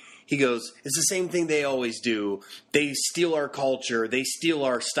he goes, "It's the same thing they always do. They steal our culture. They steal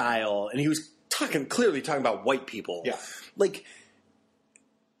our style." And he was clearly talking about white people. Yeah. Like,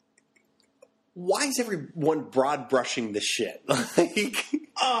 why is everyone broad brushing this shit?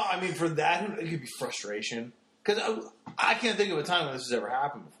 I mean, for that, it could be frustration. Because I can't think of a time when this has ever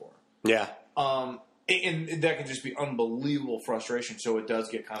happened before. Yeah. And that can just be unbelievable frustration. So it does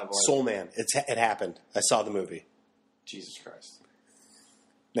get kind of like... Soul Man. It happened. I saw the movie. Jesus Christ.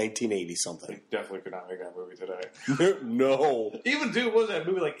 1980 something. They definitely could not make that movie today. No. Even, dude, what was that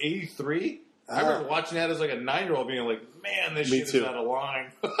movie, like 83? I remember watching that as like a 9-year-old being like, man, this shit is out of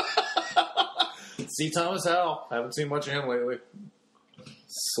line. See Thomas Howell. I haven't seen much of him lately.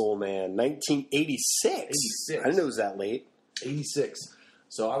 Soul Man, 1986. 86. I didn't know it was that late. 86.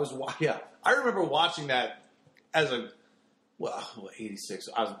 So I remember watching that as 86.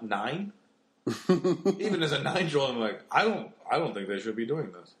 I was 9. Even as a 9-year-old, I'm like, I don't think they should be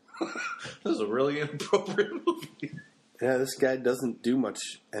doing this. This is a really inappropriate movie. Yeah, this guy doesn't do much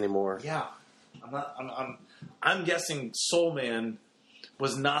anymore. Yeah, I'm guessing Soul Man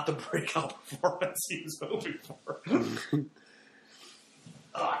was not the breakout performance he was hoping for.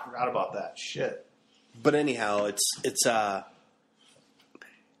 Oh, I forgot about that. Shit. But anyhow,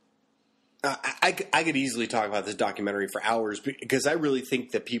 I could easily talk about this documentary for hours because I really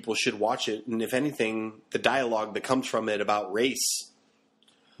think that people should watch it. And if anything, the dialogue that comes from it about race,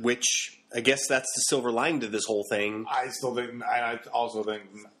 which I guess that's the silver lining to this whole thing. I also think,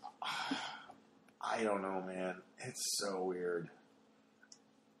 I don't know, man. It's so weird.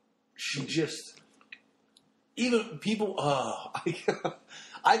 She just... Even people,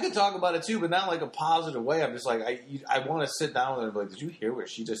 I could talk about it too, but not like a positive way. I'm just like, I want to sit down with her and be like, did you hear what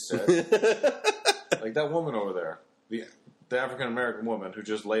she just said? Like that woman over there, the African American woman who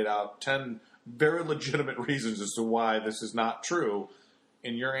just laid out 10 very legitimate reasons as to why this is not true.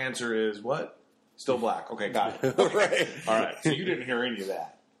 And your answer is what? Still black. Okay, got it. Okay. Right. All right. So you didn't hear any of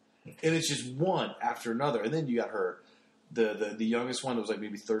that. And it's just one after another. And then you got her. The youngest one that was like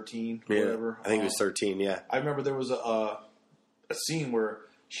maybe 13 or whatever. I think it was 13, yeah. I remember there was a scene where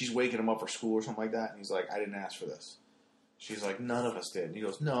she's waking him up for school or something like that, and he's like, I didn't ask for this. She's like, none of us did. And he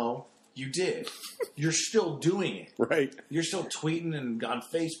goes, no, you did. You're still doing it. Right. You're still tweeting and on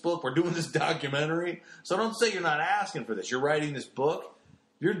Facebook. We're doing this documentary. So don't say you're not asking for this. You're writing this book.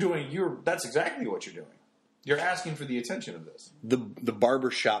 That's exactly what you're doing. You're asking for the attention of this. The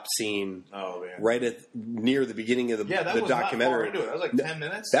barbershop scene. Oh man! Right near the beginning of the documentary. Not far into it. That was like 10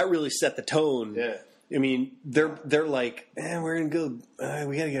 minutes. That really set the tone. Yeah. I mean, they're like, we're gonna go.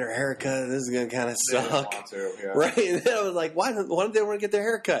 We gotta get our hair cut. This is gonna kind of suck, right? And then I was like, why don't they want to get their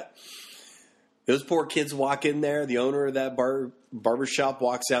hair cut? Those poor kids walk in there. The owner of that barbershop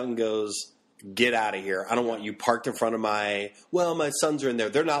walks out and goes, "Get out of here! I don't want you parked in front of my sons are in there.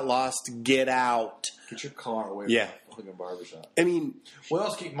 They're not lost. Get out. Get your car away from the fucking barbershop." I mean, what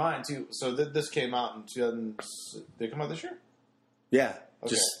else? Keep in mind too. So this came out in 2000. Did it come out this year? Yeah,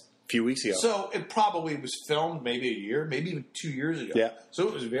 just a few weeks ago. So it probably was filmed maybe a year, maybe even 2 years ago. Yeah. So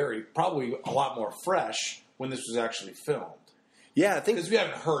it was probably a lot more fresh when this was actually filmed. Yeah, I think because we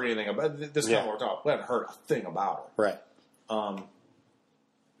haven't heard anything about this. Kind of what we're talking. We haven't heard a thing about it. Right. I'm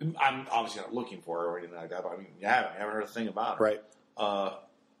obviously not looking for it or anything like that. But I mean, you haven't heard a thing about it. Right.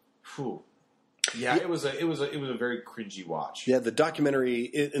 Yeah, it was a very cringy watch. Yeah, the documentary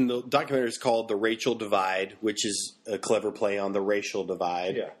is called "The Rachel Divide," which is a clever play on the racial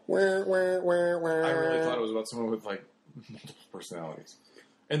divide. Yeah. I really thought it was about someone with like multiple personalities.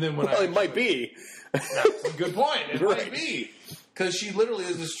 And then it might be. That's a good point. It might be because she literally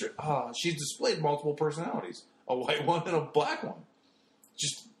is she's displayed multiple personalities: a white one and a black one.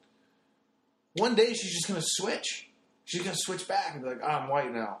 Just one day, she's just gonna switch. She's gonna switch back and be like, "I'm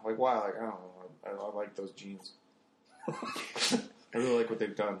white now." Like, why? Like, I don't know. I like those jeans. I really like what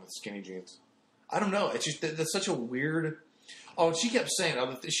they've done with skinny jeans. I don't know. It's just that's such a weird. Oh, she kept saying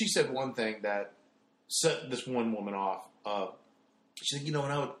she said one thing that set this one woman off. She's like,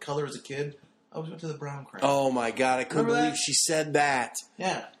 when I would color as a kid, I always went to the brown crayon. Oh my god, I couldn't believe she said that.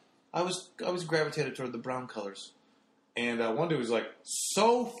 Yeah, I was gravitated toward the brown colors. And one dude was like,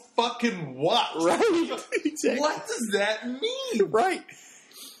 "So fucking what?" Right. Exactly. What does that mean? Right.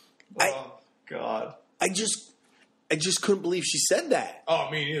 Oh God. I just couldn't believe she said that. Oh,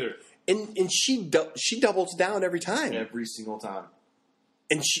 me neither. And she doubles down every time. Every single time.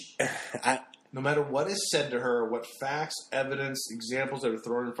 And no matter what is said to her, what facts, evidence, examples that are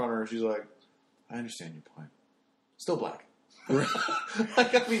thrown in front of her, she's like, "I understand your point. Still black."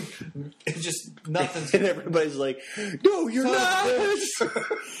 Like, I mean, it's just nothing's. And everybody's like, "No, you're not."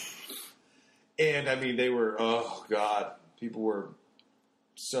 And I mean, they were. Oh God, people were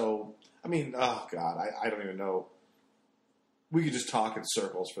so. I mean, oh God, I don't even know. We could just talk in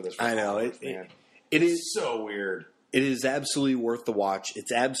circles for this. I know man. It is so weird. It is absolutely worth the watch.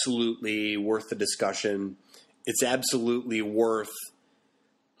 It's absolutely worth the discussion. It's absolutely worth.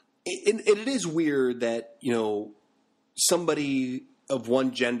 And it is weird that somebody of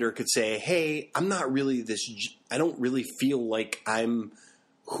one gender could say, "Hey, I'm not really this. I don't really feel like I'm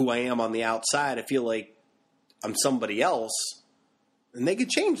who I am on the outside. I feel like I'm somebody else," and they could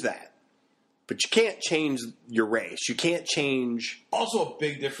change that. But you can't change your race. You can't change. Also, a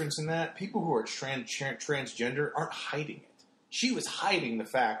big difference in that: people who are transgender aren't hiding it. She was hiding the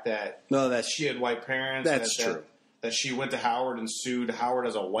fact that she had white parents. That's true. That she went to Howard and sued Howard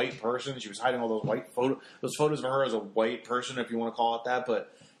as a white person. She was hiding all those those photos of her as a white person, if you want to call it that.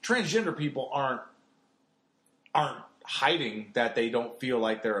 But transgender people aren't hiding that they don't feel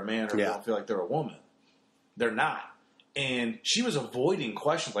like they're a man or they don't feel like they're a woman. They're not. And she was avoiding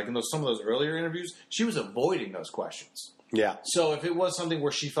questions. Like in some of those earlier interviews, she was avoiding those questions. Yeah. So if it was something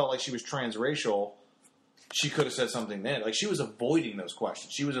where she felt like she was transracial, she could have said something then. Like, she was avoiding those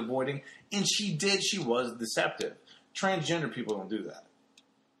questions. She was avoiding, and she was deceptive. Transgender people don't do that,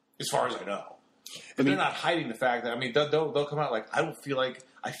 as far as I know. But they're not hiding the fact that, they'll come out like, I feel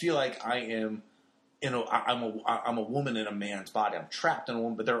like I am, I'm a woman in a man's body. I'm trapped in a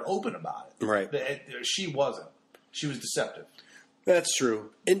woman, but they're open about it. Right. She wasn't. She was deceptive. That's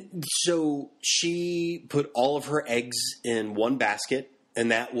true. And so she put all of her eggs in one basket,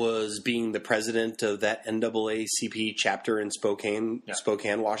 and that was being the president of that NAACP chapter in Spokane,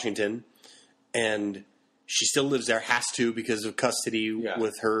 Washington. And she still lives there, has to, because of custody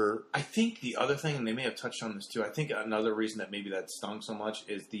with her. I think the other thing, and they may have touched on this too, I think another reason that maybe that stung so much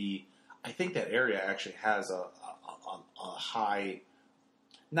is I think that area actually has a high,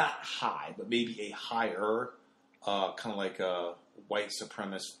 not high, but maybe a higher, kind of like a white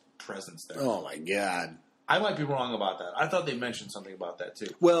supremacist presence there. Oh my God. I might be wrong about that. I thought they mentioned something about that too.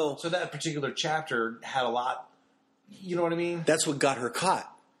 Well, so that particular chapter had a lot, you know what I mean? That's what got her caught.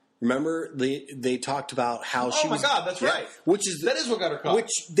 Remember, they talked about how she was... Oh, my God, that's right. That is what got her caught. Which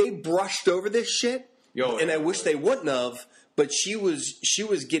they brushed over this shit, I wish they wouldn't have, but she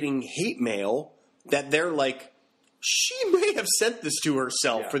was getting hate mail that they're like, she may have sent this to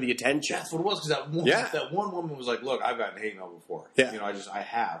herself for the attention. That's what it was, because that one woman was like, look, I've gotten hate mail before. Yeah. You know, I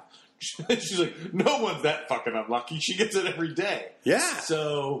have. She's like, no one's that fucking unlucky. She gets it every day. Yeah.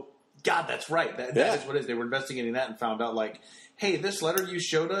 So, God, that's right. That is what it is. They were investigating that and found out, like, hey, this letter you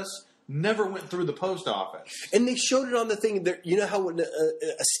showed us never went through the post office. And they showed it on the thing. You know how when a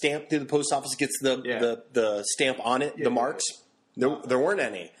stamp through the post office gets the stamp on it, the marks? There weren't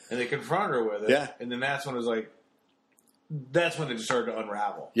any. And they confronted her with it. Yeah. And then that's when it was like, that's when it just started to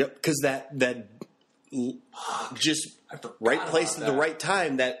unravel. Yep, because that just right place at the right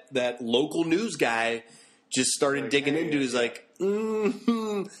time, that local news guy just started digging into. He's like,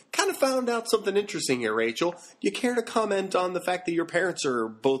 kind of found out something interesting here, Rachel. Do you care to comment on the fact that your parents are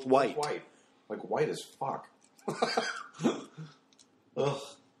both white? Like white as fuck. Ugh.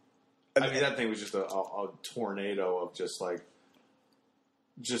 I mean, that thing was just a tornado of just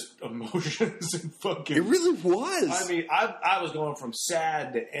emotions and fucking. It really was. I mean, I was going from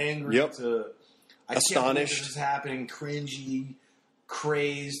sad to angry to astonished. This is happening, cringy,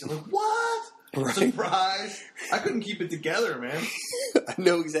 crazed. I'm like, what? Right. Surprised. I couldn't keep it together, man. I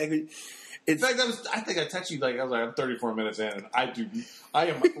know exactly. In fact, I think I texted you I was like, I'm 34 minutes in, and I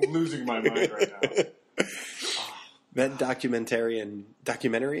am losing my mind right now. That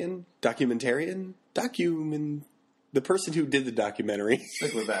the person who did the documentary.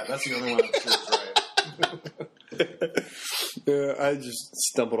 Stick with that. That's the only one I'm sure is right. I just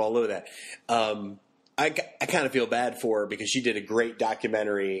stumbled all over that. I kind of feel bad for her because she did a great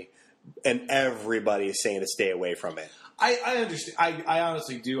documentary, and everybody is saying to stay away from it. I understand. I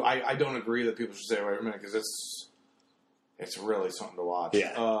honestly do. I don't agree that people should stay away from it because it's really something to watch.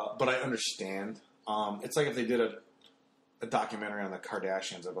 Yeah. But I understand. It's like if they did a documentary on the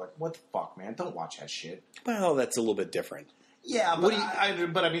Kardashians, I'd be like, what the fuck, man? Don't watch that shit. Well, that's a little bit different. Yeah, but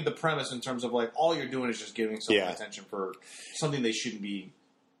I mean the premise in terms of like all you're doing is just giving someone attention for something they shouldn't be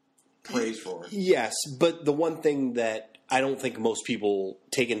praised for. Yes, but the one thing that I don't think most people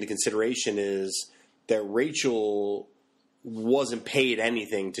take into consideration is that Rachel wasn't paid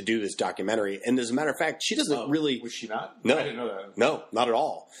anything to do this documentary. And as a matter of fact, she doesn't really... Was she not? No. I didn't know that. No, not at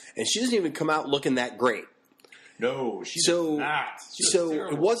all. And she doesn't even come out looking that great. No, she's not.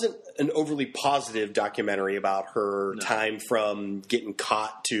 It wasn't an overly positive documentary about her time from getting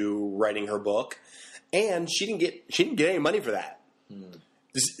caught to writing her book. And she didn't get any money for that.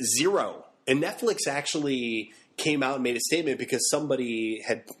 Zero. And Netflix actually came out and made a statement because some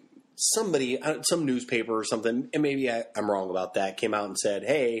newspaper or something, and maybe I'm wrong about that, came out and said,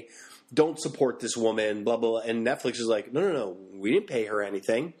 hey, don't support this woman, blah, blah, blah. And Netflix is like, no, we didn't pay her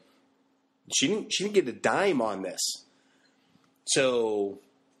anything. She didn't get a dime on this. So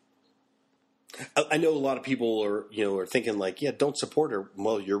I know a lot of people are thinking like, yeah, don't support her.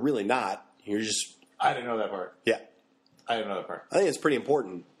 Well, you're really not. You're just... I didn't know that part. Yeah. I didn't know that part. I think it's pretty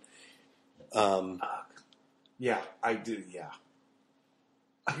important. Yeah, I do. Yeah.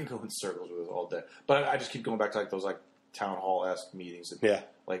 I can go in circles with this all day. But I just keep going back to like those like town hall-esque meetings. And,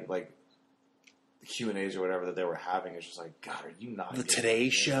 like Q&As or whatever that they were having. It's just like, God, are you not... The Today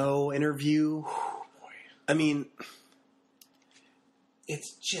Show interview. Oh, boy. I mean...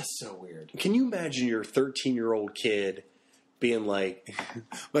 It's just so weird. Can you imagine your 13-year-old kid being like...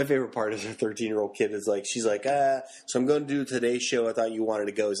 My favorite part is her 13-year-old kid is like... She's like, so I'm going to do Today Show. I thought you wanted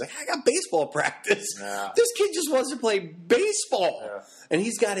to go. He's like, I got baseball practice. Yeah. This kid just wants to play baseball. Yeah. And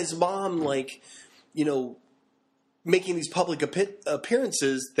he's got his mom, like, making these public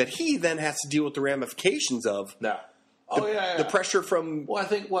appearances that he then has to deal with the ramifications of. No. The pressure from... Well, I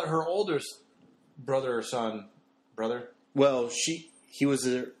think her oldest brother or son... Brother? Well, he was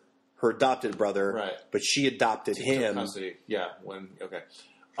her adopted brother, right? But she adopted him. Custody. Yeah.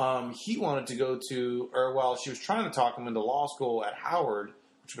 He wanted to go to, she was trying to talk him into law school at Howard,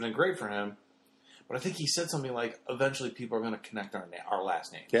 which would have been great for him. But I think he said something like, "Eventually, people are going to connect our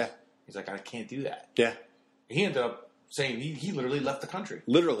last names." Yeah. He's like, "I can't do that." Yeah. He ended up saying he literally left the country.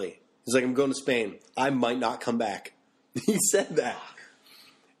 Literally, he's like, "I'm going to Spain. I might not come back." He said that.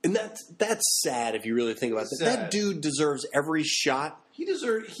 And that's sad if you really think about that. That dude deserves every shot. And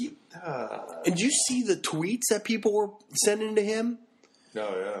did you see the tweets that people were sending to him?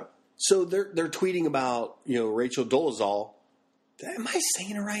 Oh yeah. So they're tweeting about Rachel Dolezal. Am I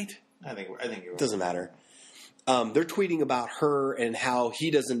saying it right? I think it doesn't matter. They're tweeting about her and how he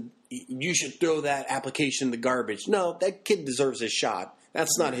doesn't. You should throw that application in the garbage. No, that kid deserves his shot.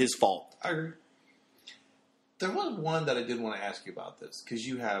 That's not his fault. There was one that I did want to ask you about this because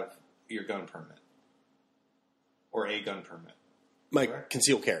you have your gun permit or a gun permit. My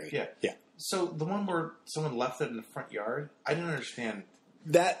concealed carry. Yeah. So the one where someone left it in the front yard, I didn't understand.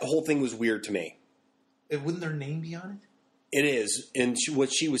 That whole thing was weird to me. Wouldn't their name be on it? It is. And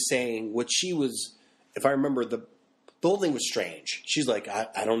what she was saying, if I remember, the whole thing was strange. She's like,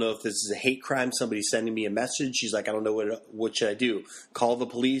 I don't know if this is a hate crime. Somebody's sending me a message. She's like, I don't know what should I do? Call the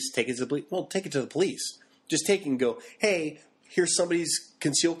police? Take it to the police? Well, take it to the police. Just take it and go, hey, here's somebody's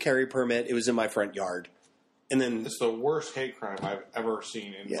concealed carry permit. It was in my front yard. And then it's the worst hate crime I've ever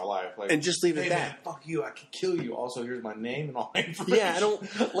seen in my life. Like, and just leave it at that. Man, fuck you! I could kill you. Also, here's my name and all my information. Yeah, I don't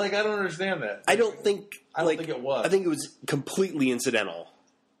understand that. I don't think it was. I think it was completely incidental.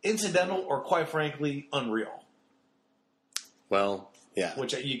 Incidental, or quite frankly, unreal. Well, yeah,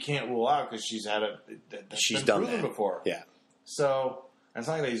 which you can't rule out because she's done that before. Yeah, so it's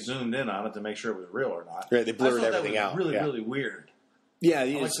not like they zoomed in on it to make sure it was real or not. Right, they blurred everything out. Really, really weird. Yeah,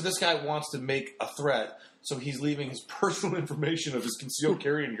 so this guy wants to make a threat, so he's leaving his personal information of his concealed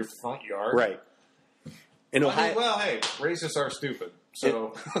carry in your front yard. Right. In Ohio, well, hey, racists are stupid.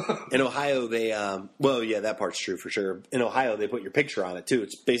 So in Ohio, they that part's true for sure. In Ohio, they put your picture on it too.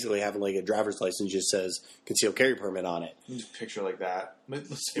 It's basically having like a driver's license just says concealed carry permit on it. Just picture like that.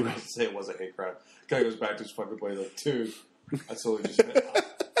 Let's say it was a hate crime. Guy goes back to his fucking place like, dude, I totally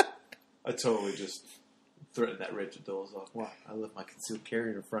just threatened that Rachel Dawes off. Wow, I left my concealed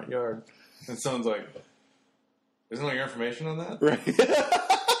carry in the front yard. And someone's like, isn't there your information on that? Right.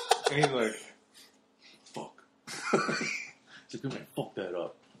 And he's like, fuck. He's like, man, fuck that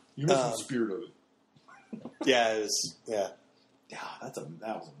up. You missed the spirit of it. Yeah, it was, yeah. Yeah, that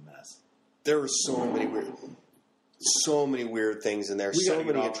was a mess. There were so many weird things in there. So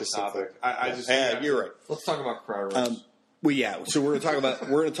many interesting things. You're right. Let's talk about cry rooms. Well, yeah. So we're going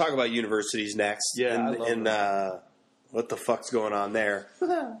to talk about universities next. Yeah, and what the fuck's going on there?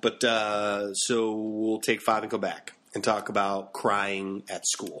 But so we'll take 5 and go back and talk about crying at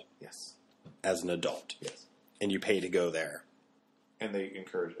school. Yes, as an adult. Yes, and you pay to go there, and they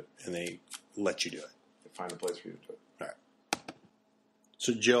encourage it, and they let you do it. They find a place for you to do it. All right.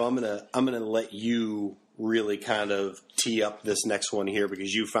 So Joe, I'm gonna let you really kind of tee up this next one here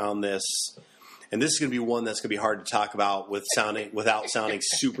because you found this. And this is going to be one that's going to be hard to talk about without sounding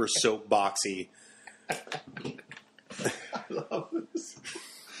super soapboxy. I love this.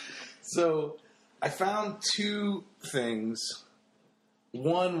 So, I found 2 things.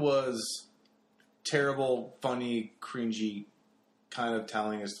 One was terrible, funny, cringy, kind of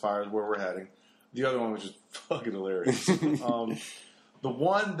telling as far as where we're heading. The other one was just fucking hilarious. The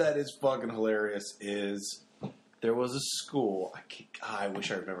one that is fucking hilarious is... There was a school. I wish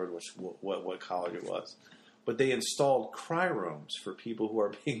I remembered what college it was, but they installed cry rooms for people who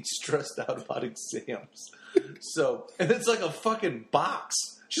are being stressed out about exams. So, and it's like a fucking box,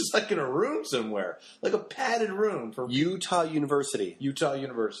 just like in a room somewhere, like a padded room for Utah University. Utah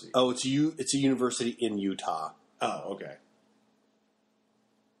University. Oh, it's a university in Utah. Oh, okay.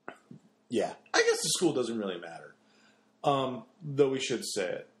 Yeah, I guess the school doesn't really matter, though we should say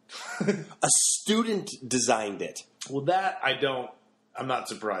it. A student designed it. Well, that I'm not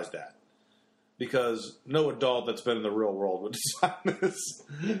surprised at. Because no adult that's been in the real world would design this.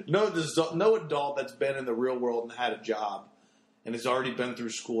 No adult that's been in the real world and had a job and has already been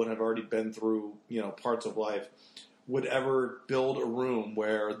through school and have already been through, parts of life would ever build a room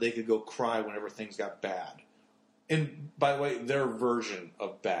where they could go cry whenever things got bad. And, by the way, their version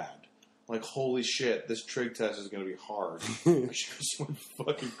of bad. Like, holy shit, this trig test is going to be hard. I should just want to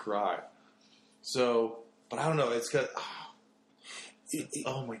fucking cry. So, but I don't know. It's got...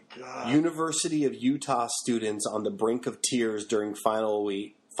 Oh, my God. University of Utah students on the brink of tears during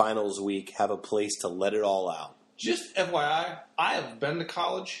finals week have a place to let it all out. Just FYI, I have been to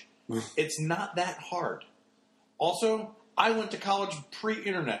college. It's not that hard. Also, I went to college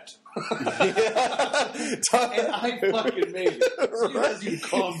pre-internet. And I fucking made it. So you guys can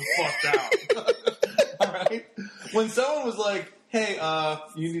calm the fuck down. All right? When someone was like, hey,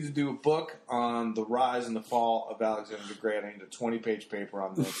 you need to do a book on the rise and the fall of Alexander the Great. I need a 20-page paper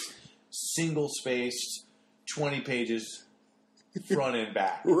on this. Single-spaced, 20 pages, front and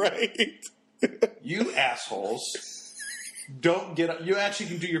back. Right. You assholes don't get up. You actually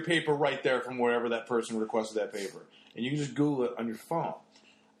can do your paper right there from wherever that person requested that paper. And you can just Google it on your phone.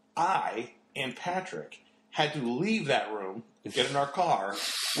 I and Patrick had to leave that room, get in our car.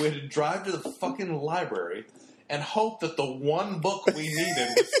 We had to drive to the fucking library and hope that the one book we needed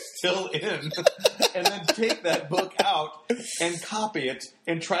was still in, and then take that book out and copy it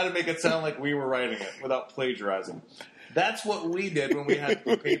and try to make it sound like we were writing it without plagiarizing. That's what we did when we had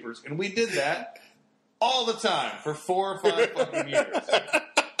the papers, and we did that all the time for 4 or 5 fucking years.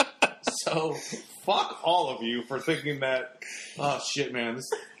 So, fuck all of you for thinking that, oh shit, man, this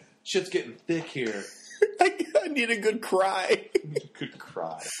shit's getting thick here. I need a good cry. good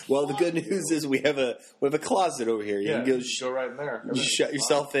cry. Well, the good news is we have a closet over here. You can go right in there. You shut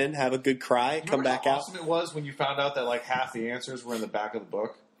yourself in, have a good cry, come back out. How awesome it was when you found out that like half the answers were in the back of the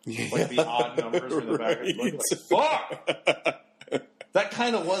book. Like the odd numbers were in the back of the book. Like, fuck! That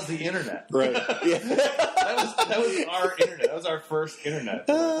kind of was the internet. Right. Yeah. that was our internet. That was our first internet.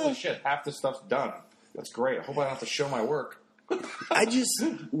 Like, holy shit, half this stuff's done. That's great. I hope I don't have to show my work.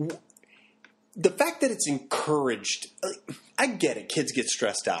 The fact that it's encouraged, I get it. Kids get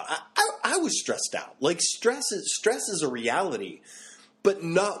stressed out. I was stressed out. Like stress is a reality, but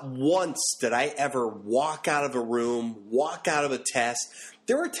not once did I ever walk out of a room, walk out of a test.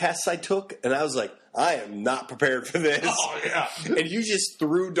 There were tests I took, and I was like, I am not prepared for this. Oh yeah, and you just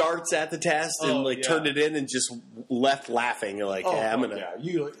threw darts at the test and turned it in and just left laughing. You're like, I'm gonna.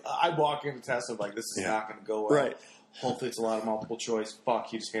 Yeah, I walk into test and I'm like, this is not gonna go well. Right. Hopefully it's a lot of multiple choice.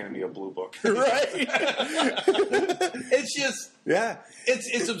 Fuck, you just handed me a blue book. Right. It's just... Yeah.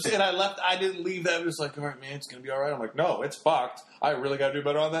 It's upset. I didn't leave that. It was like, all right, man, it's going to be all right. I'm like, no, it's fucked. I really got to do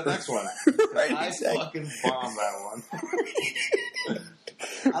better on that next one. Right, I fucking bombed that one.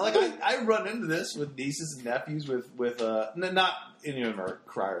 I run into this with nieces and nephews with not any of them are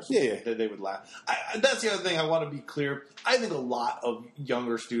criers. Yeah. They would laugh. That's the other thing I want to be clear. I think a lot of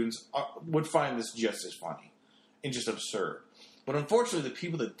younger students would find this just as funny. And just absurd. But unfortunately, the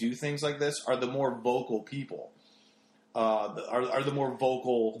people that do things like this are the more vocal people. Are the more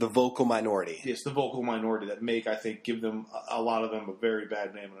vocal... The vocal minority. Yes, the vocal minority that give them, a lot of them, a very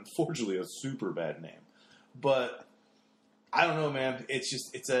bad name. And unfortunately, a super bad name. But, I don't know, man.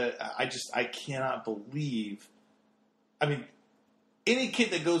 I cannot believe... I mean, any kid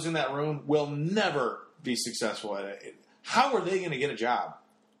that goes in that room will never be successful at it. How are they going to get a job?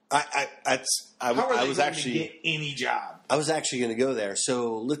 I was actually get any job. I was actually going to go there.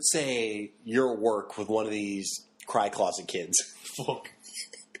 So let's say you're at work with one of these cry closet kids. Fuck.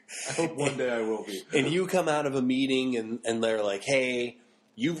 I hope one day I will be. And you come out of a meeting and they're like, "Hey,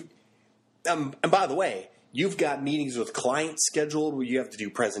 and by the way, you've got meetings with clients scheduled where you have to do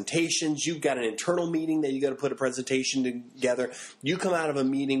presentations. You've got an internal meeting that you got to put a presentation together. You come out of a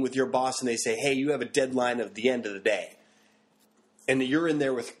meeting with your boss and they say, "Hey, you have a deadline at the end of the day," and you're in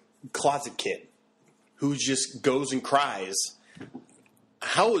there with closet kid who just goes and cries.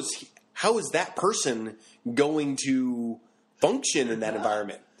 How is that person going to function in that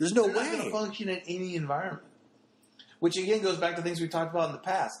environment? There's no way. They're not going to function in any environment. Which again goes back to things we talked about in the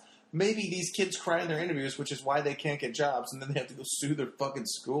past. Maybe these kids cry in their interviews, which is why they can't get jobs, and then they have to go sue their fucking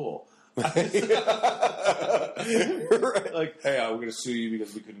school. Right. Like, hey, we're going to sue you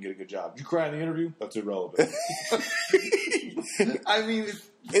because we couldn't get a good job. Did you cry in the interview? That's irrelevant. I mean,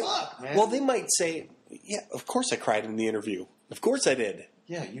 fuck, man. Well, they might say, yeah, of course I cried in the interview. Of course I did.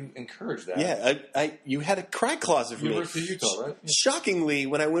 Yeah, you encouraged that. Yeah, you had a cry closet for University of Utah, right? Yeah. Shockingly,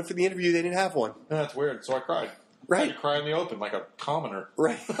 when I went for the interview, they didn't have one. That's weird, so I cried. Right. I had to cry in the open like a commoner.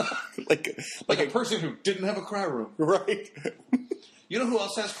 Right. like a person who didn't have a cry room. Right. You know who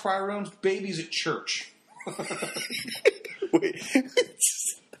else has cry rooms? Babies at church. Wait.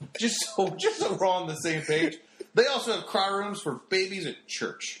 just so we're all on the same page. They also have cry rooms for babies at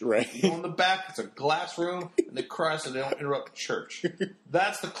church. Right. You go in the back, it's a glass room, and they cry so they don't interrupt church.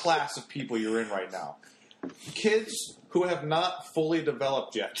 That's the class of people you're in right now. Kids who have not fully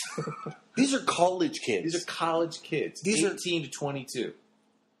developed yet. These are college kids. These are college kids. These 18 to 22.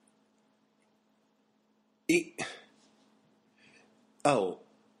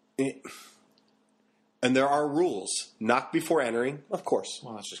 And there are rules. Knock before entering, of course.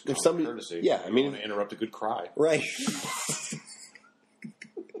 Well, that's just common courtesy. Yeah, I mean, want to interrupt a good cry. Right.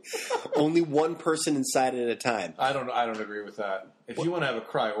 Only one person inside at a time. I don't agree with that. If you want to have a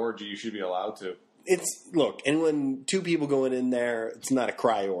cry orgy, you should be allowed to. And when two people going in there, it's not a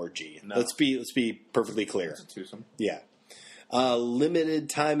cry orgy. No. Let's be perfectly clear. It's a twosome. Yeah. Limited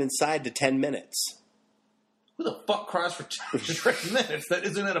time inside to 10 minutes. Who the fuck cries for 10 minutes? That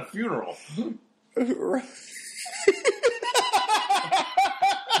isn't at a funeral. Right.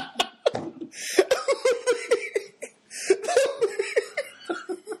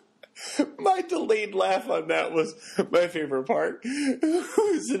 My delayed laugh on that was my favorite part.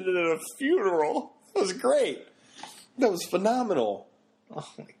 Who's in it at a funeral? That was great. That was phenomenal. Oh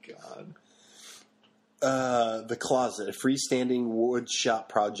my god. The closet, a freestanding wood shop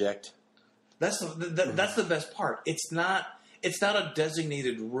project. That's the best part. It's not a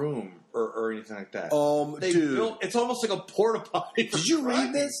designated room or anything like that. Dude, it's almost like a porta potty. Did you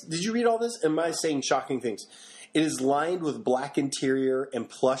read this? Did you read all this? Am I saying shocking things? It is lined with black interior and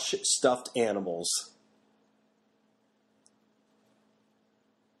plush stuffed animals.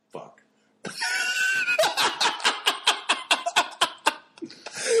 Fuck.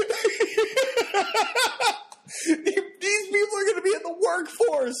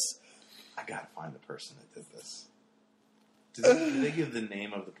 course. I gotta find the person that did this. Did they give the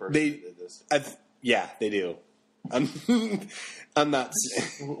name of the person that did this? Yeah, they do. I'm not.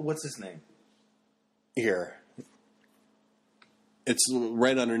 What's his name? Here. It's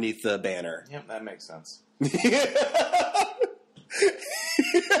right underneath the banner. Yep, that makes sense.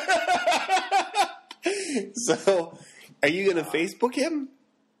 So, are you going to Facebook him?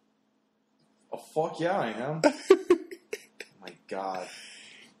 Oh, fuck yeah, I am. My God.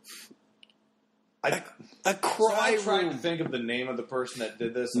 A cry So I tried room. to think of the name of the person that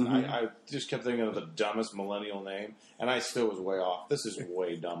did this, and I just kept thinking of the dumbest millennial name, and I still was way off. This is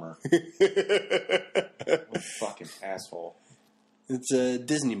way dumber. What a fucking asshole. It's a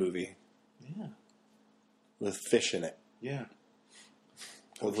Disney movie Yeah. with fish in it. Yeah.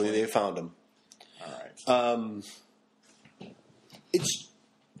 Hopefully they found him. All right. It's.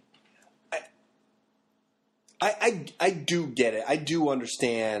 I do get it. I do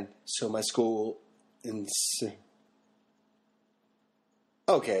understand. So my school.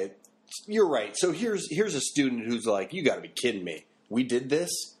 Okay, you're right. So here's a student who's like, "You got to be kidding me! We did this."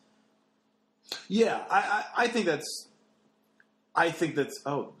 Yeah, I think that's.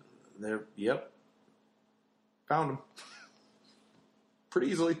 Oh, there. Yep. Found him. Pretty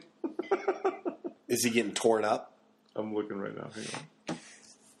easily. Is he getting torn up? I'm looking right now. Hang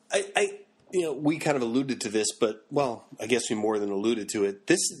on. We kind of alluded to this, but well, I guess we more than alluded to it.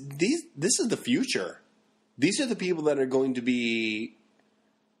 This is the future. These are the people that are going to be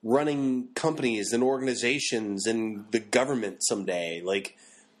running companies and organizations and the government someday. Like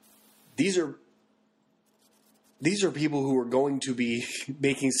these are people who are going to be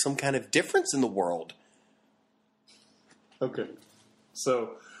making some kind of difference in the world. Okay.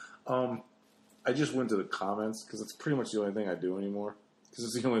 So, I just went to the comments because it's pretty much the only thing I do anymore. Because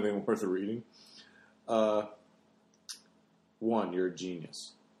it's the only thing worth reading. One, you're a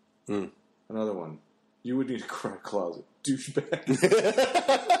genius. Another one, you would need a cry closet, douchebag.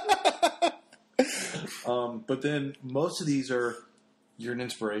 But then most of these are, you're an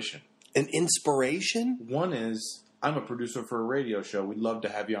inspiration. An inspiration? One is, I'm a producer for a radio show. We'd love to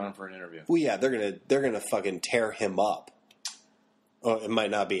have you on for an interview. Well, yeah, they're gonna fucking tear him up. Oh, it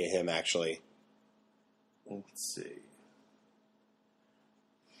might not be a him actually. Let's see.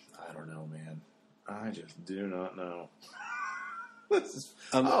 I don't know, man. I just do not know. This is,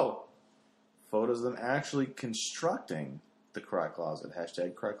 photos of them actually constructing the cry closet.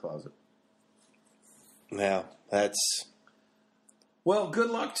 # cry closet. Yeah, that's. Well, good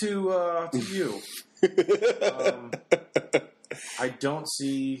luck to you. I don't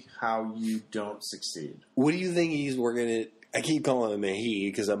see how you don't succeed. What do you think we're gonna? I keep calling him a he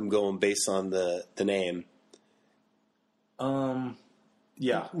because I'm going based on the name.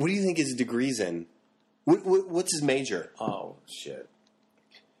 Yeah. What do you think his degree's in? What's his major? Oh, shit.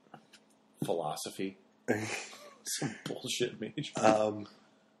 Philosophy. Some bullshit major.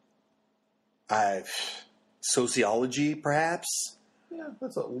 Sociology, perhaps? Yeah,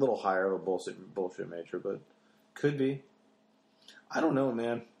 that's a little higher of a bullshit major, but could be. I don't know,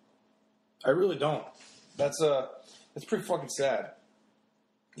 man. I really don't. That's pretty fucking sad.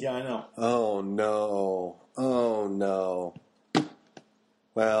 Yeah, I know. Oh, no. Oh, no.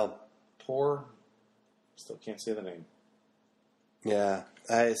 Well. Poor. Still can't say the name. Yeah.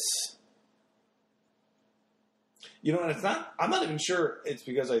 You know, and it's not. I'm not even sure it's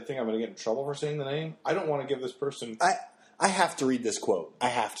because I think I'm going to get in trouble for saying the name. I don't want to give this person. I have to read this quote. I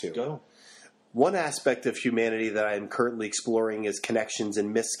have to. Go. One aspect of humanity that I am currently exploring is connections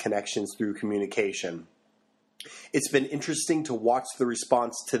and misconnections through communication. It's been interesting to watch the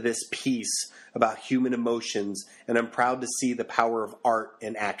response to this piece about human emotions, and I'm proud to see the power of art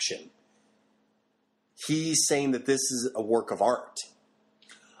in action. He's saying that this is a work of art.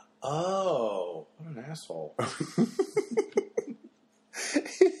 Oh, what an asshole.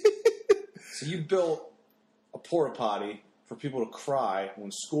 So you built a porta potty for people to cry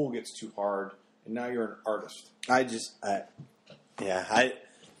when school gets too hard, and now you're an artist.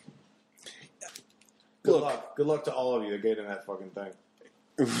 Good luck to all of you that get in that fucking thing.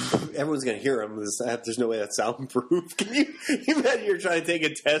 Everyone's going to hear him. There's no way that's soundproof. Can you imagine you're trying to take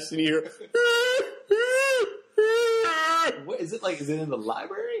a test and you hear... What, is it in the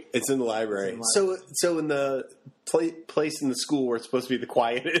library? It's in the library. So in the place in the school where it's supposed to be the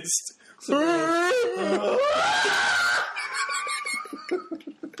quietest.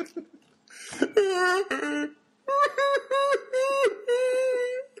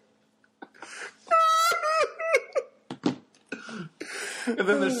 And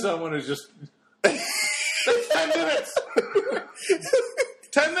then there's someone who's just... That's 10 minutes!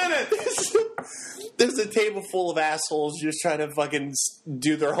 10 minutes! There's a table full of assholes just trying to fucking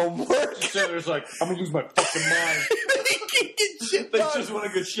do their homework. So there's like, I'm gonna lose my fucking mind. They can't get shit They done. just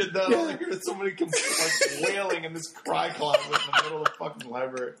want to get shit done. All I hear is somebody like wailing in this cry closet in the middle of the fucking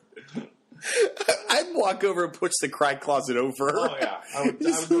library. I'd walk over and push the cry closet over. Oh yeah,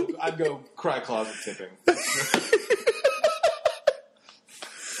 I'd go cry closet tipping.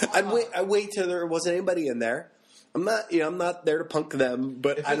 I'd wait till there wasn't anybody in there. I'm not there to punk them,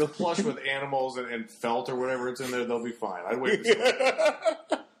 but If I it's don't plush with animals and felt or whatever it's in there, they'll be fine. I'd wait.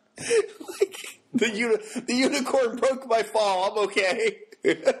 Like, the unicorn broke my fall. I'm okay.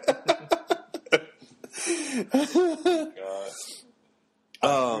 God.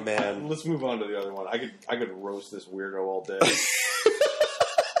 Oh man, Let's move on to the other one. I could roast this weirdo all day.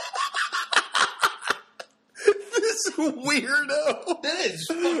 this weirdo. That is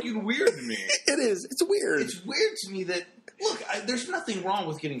fucking weird to me. It is. It's weird. It's weird to me that look. There's nothing wrong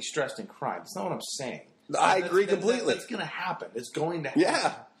with getting stressed in crime. That's not what I'm saying. I agree completely. That's going to happen. It's going to happen.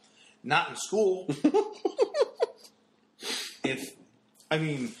 Yeah. Not in school. If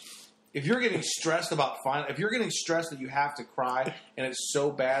you're getting stressed about if you're getting stressed that you have to cry and it's so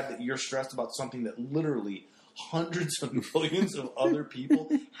bad that you're stressed about something that literally hundreds of millions of other people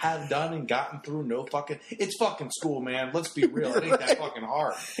have done and gotten through, it's fucking school, man. Let's be real. It ain't that fucking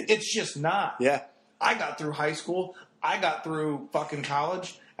hard. It's just not. Yeah. I got through high school. I got through fucking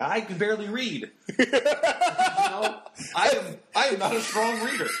college. And I can barely read. I am not a strong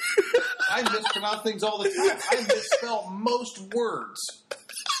reader. I mispronounce things all the time. I misspell most words.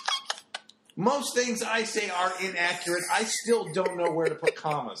 Most things I say are inaccurate. I still don't know where to put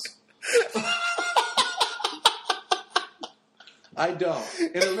commas. I don't.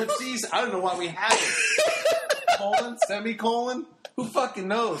 And ellipses, I don't know why we have it. Colon, semicolon, who fucking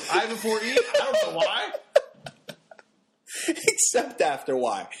knows? I before E, I don't know why. Except after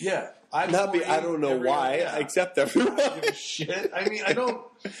Y. Yeah. I don't know why, except after Y. I don't give a shit. I mean, I don't...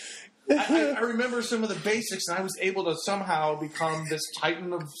 I remember some of the basics, and I was able to somehow become this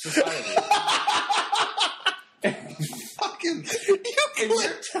titan of society. And fucking... And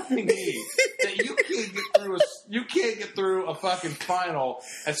you're telling me that you can't get through a fucking final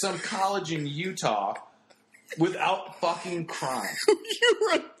at some college in Utah without fucking crying.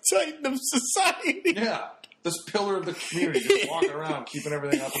 You're a titan of society. Yeah. This pillar of the community, just walking around, keeping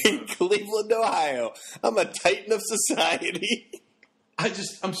everything up. In Cleveland, Ohio. I'm a titan of society.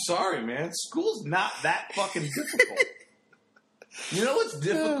 I'm sorry, man. School's not that fucking difficult. You know what's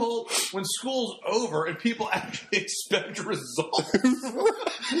difficult? When school's over and people actually expect results. And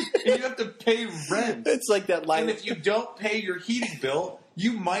you have to pay rent. It's like that line. And if you don't pay your heating bill,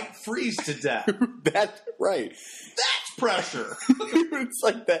 you might freeze to death. That's right. That's pressure. It's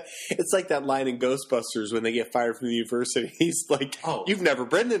like that. It's like that line in Ghostbusters when they get fired from the university. He's like, "You've never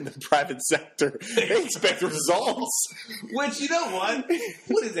been in the private sector. They expect results." Which, you know what?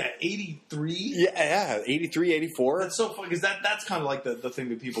 What is that? 83? Yeah, 83, 84. That's so funny because that's kind of like the thing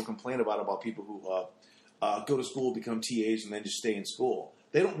that people complain about people who go to school, become TAs, and then just stay in school.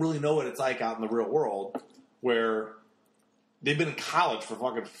 They don't really know what it's like out in the real world where they've been in college for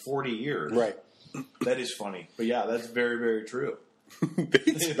fucking 40 years. Right. That is funny. But yeah, that's very, very true. They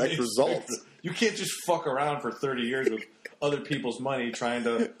expect results. You can't just fuck around for 30 years with other people's money trying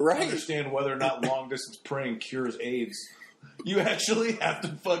to understand whether or not long-distance praying cures AIDS. You actually have to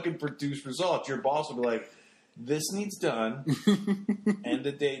fucking produce results. Your boss will be like, this needs done. End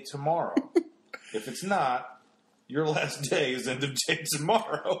of day tomorrow. If it's not, your last day is end of day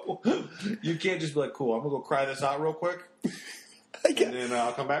tomorrow. You can't just be like, cool, I'm going to go cry this out real quick. And then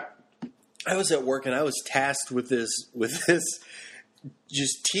I'll come back. I was at work and I was tasked with this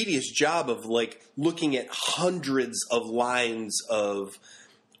just tedious job of like looking at hundreds of lines of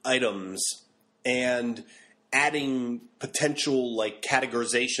items and adding potential like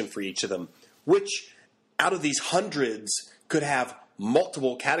categorization for each of them, which out of these hundreds could have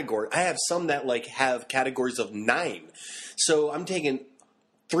multiple categories. I have some that like have categories of 9. So I'm taking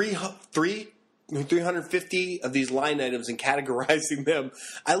 350 of these line items and categorizing them.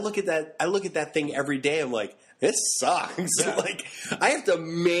 I look at that thing every day. I'm like, this sucks. Yeah. Like, I have to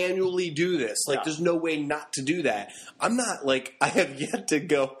manually do this. Like, there's no way not to do that. I'm not like, I have yet to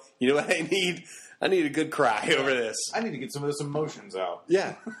go, you know what I need? I need a good cry over this. I need to get some of this emotions out.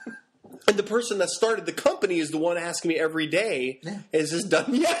 Yeah. And the person that started the company is the one asking me every day, is this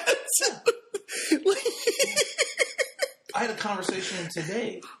done yet? I had a conversation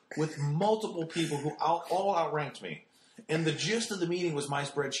today with multiple people who all outranked me. And the gist of the meeting was my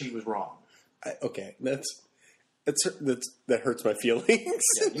spreadsheet was wrong. Okay, that's... That hurts my feelings.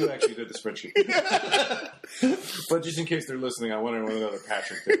 Yeah, you actually did the spreadsheet. But just in case they're listening, I wonder what another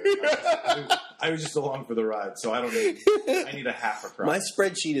Patrick did. I was just along for the ride, so I need a half a crop. My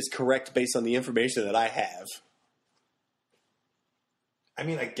spreadsheet is correct based on the information that I have. I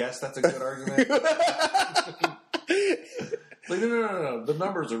mean, I guess that's a good argument. Like, no. The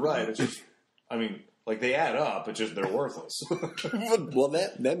numbers are right. It's just, I mean, like, they add up. It's just they're worthless. Well,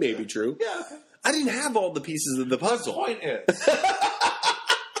 that may be true. Yeah. I didn't have all the pieces of the puzzle.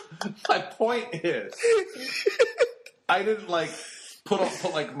 My point is, I didn't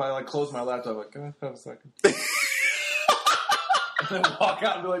close my laptop. Like, can I have a second? And then walk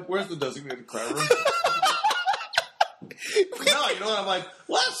out and be like, "Where's the designated crime room?" No, you know what? I'm like,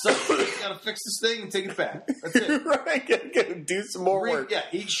 well, that sucks. Got to fix this thing and take it back. That's it. Right? Gotta do some more work. Yeah,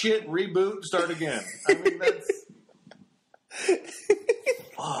 eat shit, reboot, start again. I mean, that's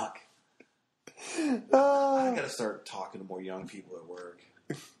fuck. I gotta start talking to more young people at work.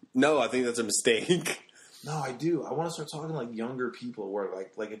 No, I think that's a mistake. No, I do. I want to start talking to like younger people at work.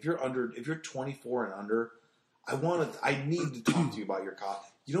 Like if you're 24 and under, I need to talk to you about your college.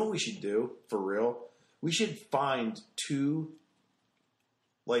 You know what we should do for real? We should find 2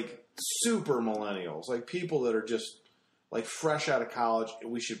 like super millennials, like people that are just like fresh out of college.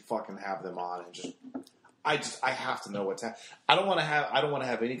 We should fucking have them on and just. I have to know what's happening. I don't want to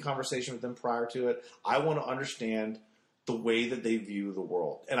have any conversation with them prior to it. I want to understand the way that they view the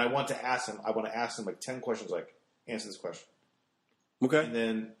world, and I want to ask them like 10 questions. Like, answer this question. Okay. And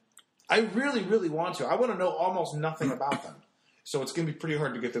then I really, really want to. I want to know almost nothing about them, so it's going to be pretty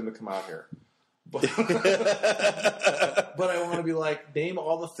hard to get them to come out here. But I want to be like, name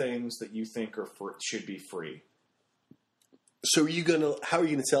all the things that you think should be free. So how are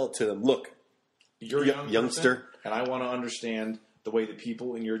you gonna tell it to them? Look. You're a youngster, person, and I want to understand the way that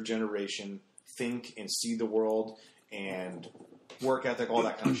people in your generation think and see the world and work ethic, all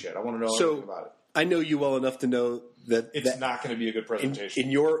that kind of shit. I want to know everything about it. I know you well enough to know that it's not going to be a good presentation.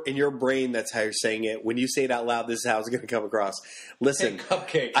 In your brain, that's how you're saying it. When you say it out loud, this is how it's going to come across. Listen, hey,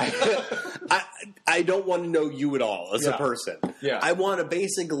 cupcake. I don't want to know you at all as a person. Yeah. I want to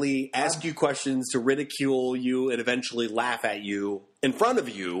basically ask you questions to ridicule you and eventually laugh at you in front of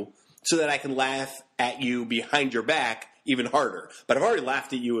you, so that I can laugh at you behind your back even harder. But I've already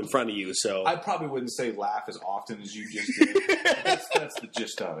laughed at you in front of you, so... I probably wouldn't say laugh as often as you just did. That's the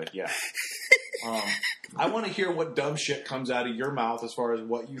gist of it, yeah. I want to hear what dumb shit comes out of your mouth as far as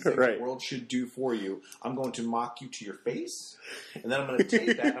what you think the world should do for you. I'm going to mock you to your face, and then I'm going to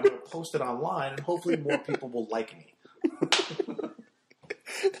take that and I'm going to post it online, and hopefully more people will like me.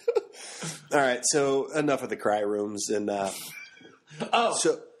 All right, so enough of the cry rooms, and...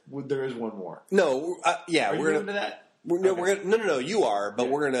 There is one more. No, yeah, Are you into that? No. You are, but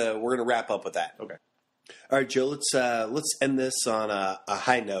we're gonna wrap up with that. Okay. All right, Joe. Let's end this on a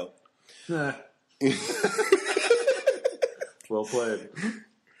high note. Well played.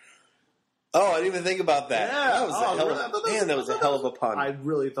 Oh, I didn't even think about that. Yeah, that was a hell of a pun. I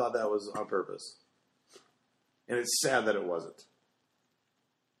really thought that was on purpose, and it's sad that it wasn't.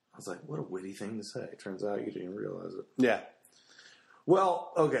 I was like, "What a witty thing to say." Turns out you didn't realize it. Yeah.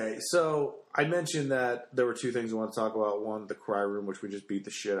 Well, okay, so I mentioned that there were 2 things I want to talk about. One, the cry room, which we just beat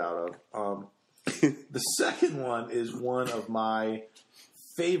the shit out of. The second one is one of my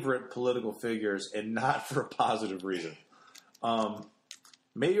favorite political figures, and not for a positive reason.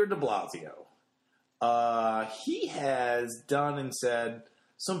 Mayor de Blasio. He has done and said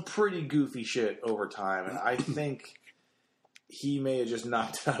some pretty goofy shit over time, and I think he may have just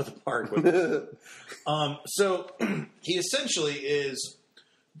knocked it out of the park with it. So he essentially is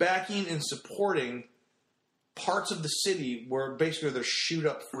backing and supporting parts of the city where basically there's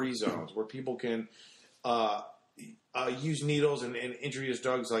shoot-up free zones where people can use needles and introduce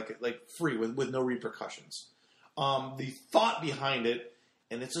drugs like free with no repercussions. The thought behind it,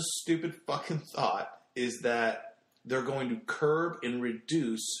 and it's a stupid fucking thought, is that they're going to curb and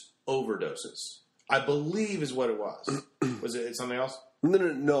reduce overdoses. I believe is what it was. Was it something else?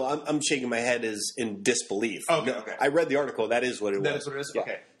 No. I'm shaking my head as in disbelief. Okay, okay. I read the article. That is what it was. That is what it is? Yeah.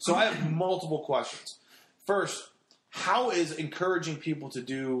 Okay. So I have multiple questions. First, how is encouraging people to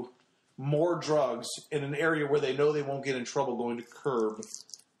do more drugs in an area where they know they won't get in trouble going to curb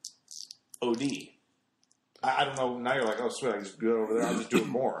OD? I don't know. Now you're like, oh, sweet, I can just go over there. I'll just do it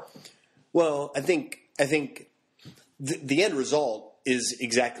more. Well, I think the end result is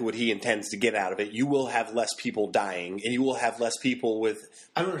exactly what he intends to get out of it. You will have less people dying, and you will have less people with...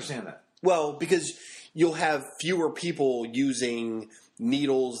 I don't understand that. Well, because you'll have fewer people using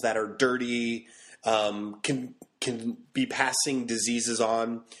needles that are dirty. can be passing diseases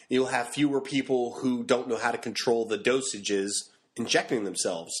on. You'll have fewer people who don't know how to control the dosages injecting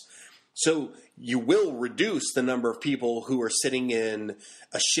themselves. So you will reduce the number of people who are sitting in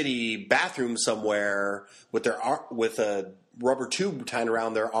a shitty bathroom somewhere with a rubber tube tied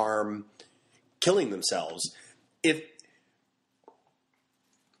around their arm, killing themselves.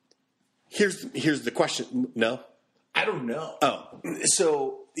 Here's the question. No, I don't know. Oh,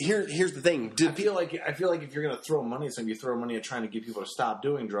 so here's the thing. I feel like if you're going to throw money at something, you throw money at trying to get people to stop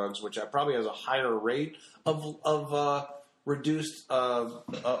doing drugs, which probably has a higher rate of reduced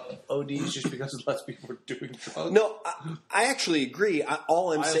ODs just because less people are doing drugs. No, I actually agree. I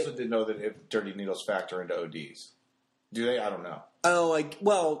also didn't know that if dirty needles factor into ODs. Do they? I don't know. Oh,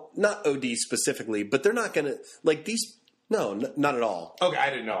 well, not OD specifically, but they're not going to like these. No, not at all. Okay, I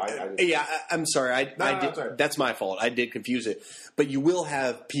didn't know. Yeah, I'm sorry. I did. Sorry. That's my fault. I did confuse it. But you will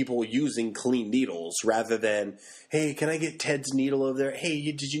have people using clean needles rather than, hey, can I get Ted's needle over there? Hey,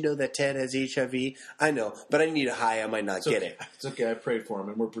 did you know that Ted has HIV? I know, but I need a high. I might not get it. It's okay. I prayed for him,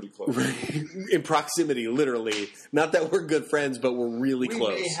 and we're pretty close. In proximity, literally. Not that we're good friends, but we're really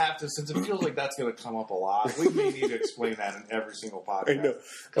close. We may have to, since it feels like that's going to come up a lot, we may need to explain that in every single podcast. I know.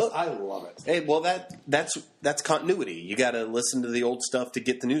 Because I love it. Hey, well, that's continuity. You got to listen to the old stuff to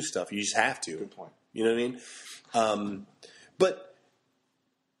get the new stuff. You just have to. Good point. You know what I mean? But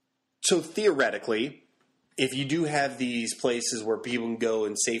so theoretically, if you do have these places where people can go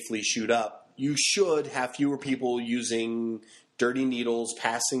and safely shoot up, you should have fewer people using dirty needles,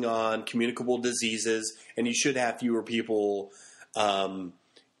 passing on communicable diseases, and you should have fewer people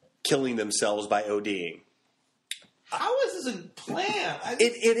killing themselves by ODing. How is this a plan?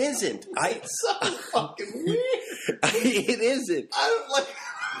 It isn't. It's so fucking weird. It isn't. I don't like.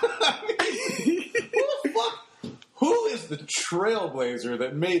 Who the fuck? Who is the trailblazer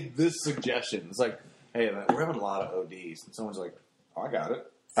that made this suggestion? It's like, hey, we're having a lot of ODs, and someone's like, oh, I got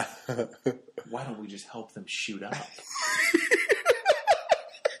it. Why don't we just help them shoot up?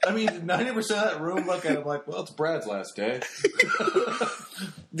 I mean, 90% of that room look at him like, well, it's Brad's last day.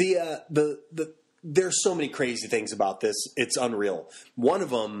 There's so many crazy things about this. It's unreal. One of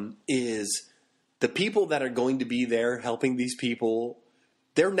them is the people that are going to be there helping these people,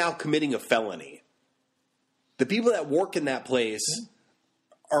 they're now committing a felony. The people that work in that place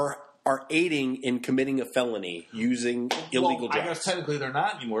are aiding in committing a felony using illegal drugs. I guess technically they're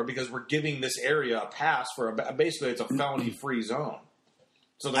not anymore because we're giving this area a pass for basically it's a felony-free zone.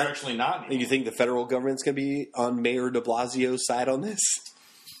 So they're actually not anymore. You think the federal government's going to be on Mayor de Blasio's side on this?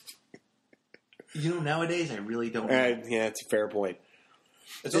 Nowadays I really don't know. Yeah, it's a fair point.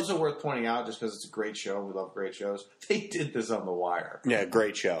 It's also worth pointing out, just because it's a great show, we love great shows, they did this on The Wire. Yeah,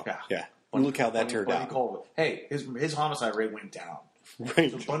 great show. Yeah. Look how that turned out. Hey, his homicide rate went down.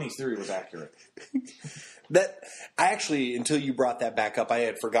 Right. So Bunny's theory was accurate. I actually, until you brought that back up, I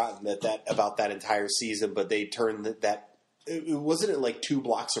had forgotten that about that entire season, but they turned that wasn't it like 2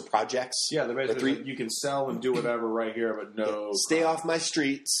 blocks of projects? Yeah, they're basically like, you can sell and do whatever right here, but no. Stay off my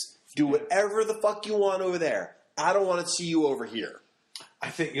streets. Do whatever the fuck you want over there. I don't want to see you over here. I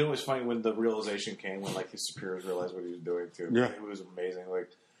think, it was funny when the realization came, when his superiors realized what he was doing too. Yeah. It was amazing. Like,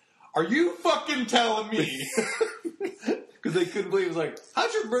 are you fucking telling me? Because they couldn't believe it. It was like,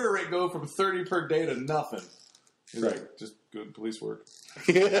 how'd your murder rate go from 30 per day to nothing? He's like, just good police work.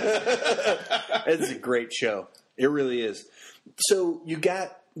 It's a great show. It really is. So you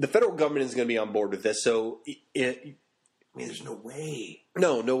got the federal government is going to be on board with this. So there's no way.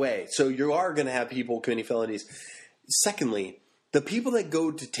 No way. So you are going to have people committing felonies. Secondly, the people that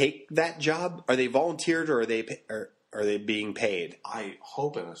go to take that job, are they volunteered or are they being paid? I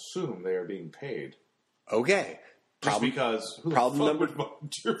hope and assume they are being paid. Okay. Because who the fuck would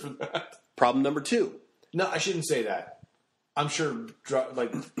volunteer for that? Problem number 2. No, I shouldn't say that. I'm sure I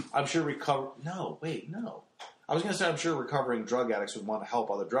was going to say I'm sure recovering drug addicts would want to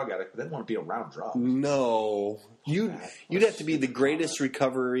help other drug addicts, but they don't want to be around drugs. No. You'd have to be the greatest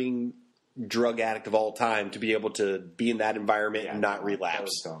recovering drug addict of all time to be able to be in that environment and not relapse. That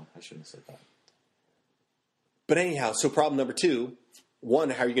was dumb. I shouldn't have said that. But anyhow, so problem number 2, one,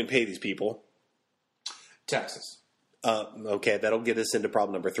 how are you going to pay these people? Texas. Okay, that'll get us into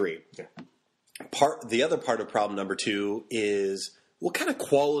problem number 3. Okay. The other part of problem number 2 is what kind of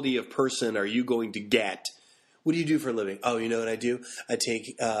quality of person are you going to get? What do you do for a living? Oh, you know what I do? I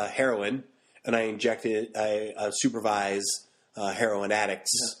take heroin and I inject it. I supervise heroin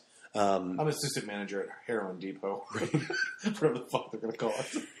addicts. Yeah. I'm assistant manager at Heroin Depot. Whatever the fuck they're going to call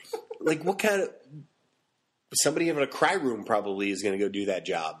it. Like what kind of... Somebody having a cry room probably is going to go do that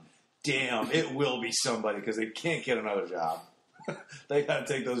job. Damn, it will be somebody because they can't get another job. They got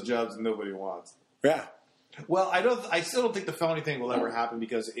to take those jobs that nobody wants. Yeah. Well, I still don't think the felony thing will ever happen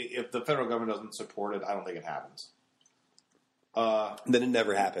because if the federal government doesn't support it, I don't think it happens. Then it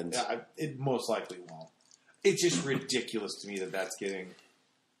never happens. Yeah, it most likely won't. It's just ridiculous to me that's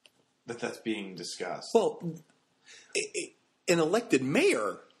being discussed. Well, an elected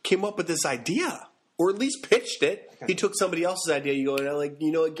mayor came up with this idea, or at least pitched it. He took somebody else's idea. You go, like,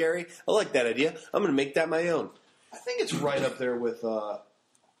 you know what, Gary? I like that idea. I'm going to make that my own. I think it's right up there with, the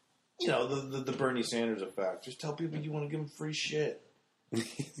Bernie Sanders effect. Just tell people you want to give them free shit.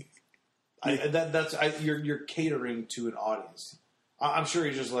 You're catering to an audience. I'm sure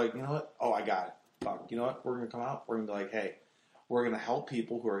he's just like, you know what? Oh, I got it. Fuck. You know what? We're going to come out. We're going to be like, hey, we're going to help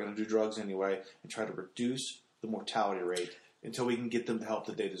people who are going to do drugs anyway and try to reduce the mortality rate until we can get them the help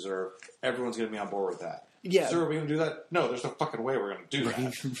that they deserve. Everyone's going to be on board with that. Yeah. Sir, are we going to do that? No, there's no fucking way we're going to do that.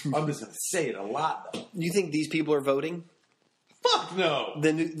 I'm just going to say it a lot, though. You think these people are voting? Fuck no.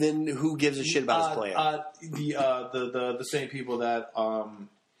 Then who gives a shit about his plan? The same people that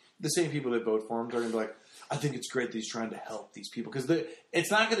vote for him, they're going to be like, I think it's great that he's trying to help these people. Because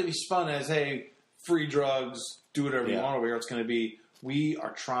it's not going to be spun as, hey, free drugs, do whatever you want over here. It's going to be, we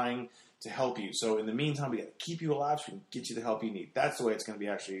are trying to help you. So in the meantime, we got to keep you alive so we can get you the help you need. That's the way it's going to be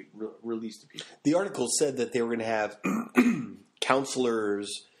actually released to people. The article said that they were going to have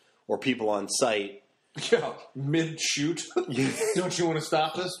counselors or people on site. Yeah, mid-shoot. Don't you want to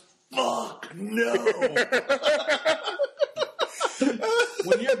stop this? Fuck, no.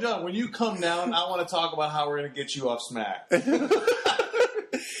 When you're done, when you come down, I want to talk about how we're going to get you off smack.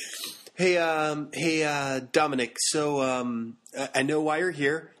 Hey, Dominic. So I know why you're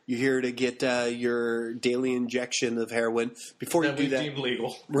here. You're here to get your daily injection of heroin. Before you do that, deemed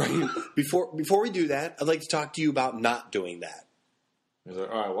legal, right? Before we do that, I'd like to talk to you about not doing that. He's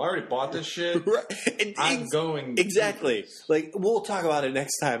like, all right, well, I already bought this shit. Right. I'm going. Exactly. Like, we'll talk about it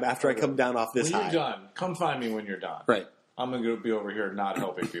next time after I come down off this when high. You're done. Come find me when you're done. Right. I'm going to be over here not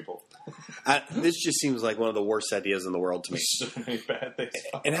helping people. This just seems like one of the worst ideas in the world to me. So many bad things.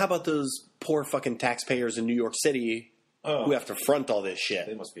 And how about those poor fucking taxpayers in New York City who have to front all this shit?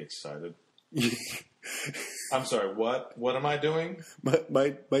 They must be excited. I'm sorry, what? What am I doing?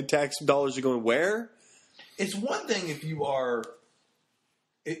 My tax dollars are going where? It's one thing if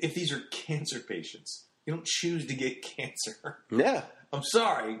these are cancer patients. You don't choose to get cancer. Yeah. I'm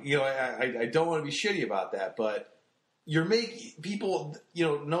sorry. I don't want to be shitty about that, but you're making people,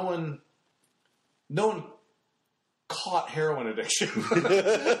 no one caught heroin addiction.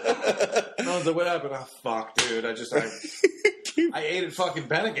 No one's like, what happened? Oh, fuck, dude. I ate at fucking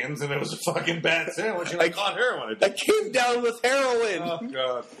Bennigan's and it was a fucking bad sandwich and I caught heroin addiction. I came down with heroin. Oh,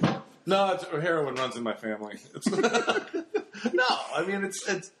 God. No, heroin runs in my family. No, I mean, it's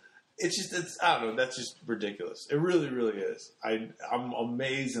just, I don't know, that's just ridiculous. It really, really is. I'm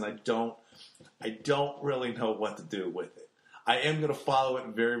amazed and I don't really know what to do with it. I am going to follow it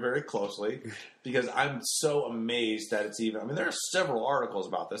very, very closely because I'm so amazed that it's even... I mean, there are several articles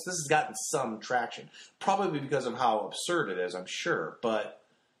about this. This has gotten some traction. Probably because of how absurd it is, I'm sure. But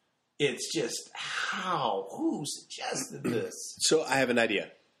it's just who suggested this? So I have an idea.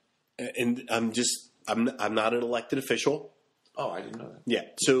 And I'm not an elected official. Oh, I didn't know that. Yeah.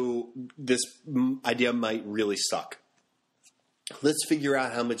 So this idea might really suck. Let's figure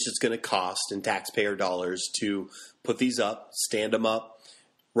out how much it's going to cost in taxpayer dollars to put these up, stand them up,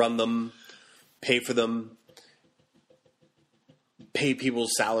 run them, pay for them, pay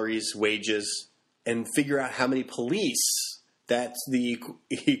people's salaries, wages, and figure out how many police that's the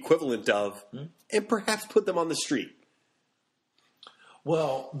equivalent of, and perhaps put them on the street.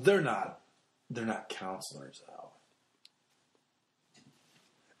 Well, they're not counselors, though.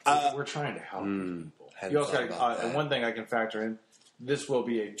 We're trying to help people. You also got and one thing I can factor in: this will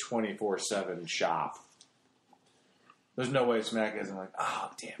be a 24/7 shop. There's no way Smack isn't like,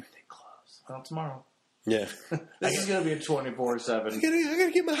 oh damn it, they close. Well, tomorrow. Yeah, this is gonna be a 24/7. I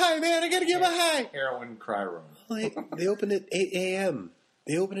gotta get my high, man. I gotta get my high. Heroin cry room. They open at 8 a.m.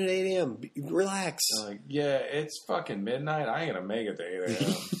 They open at 8 a.m. Relax. Like, yeah, it's fucking midnight. I ain't gonna make it to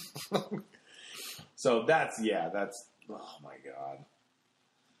 8 a.m. So that's oh my God.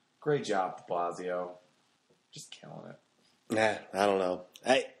 Great job, Blasio. Just killing it. Nah, I don't know.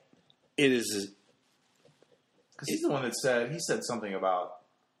 It is because he's the one that said something about.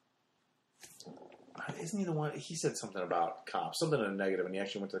 Isn't he the one? He said something about cops, something in a negative, and he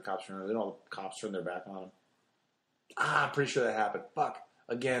actually went to the cops and then all the cops turned their back on him. I'm pretty sure that happened. Fuck.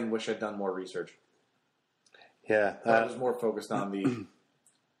 Again, wish I'd done more research. Yeah, I was more focused on the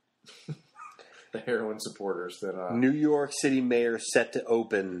the heroin supporters than New York City mayor set to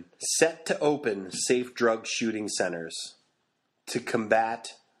open safe drug shooting centers to combat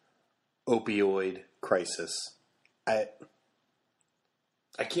opioid crisis. I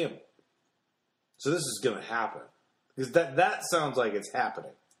can't. So this is going to happen because that sounds like it's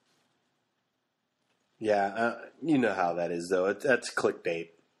happening. Yeah, you know how that is, though. That's clickbait.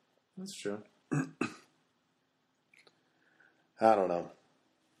 That's true. I don't know.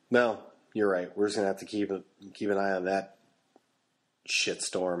 No, you're right. We're just gonna have to keep an eye on that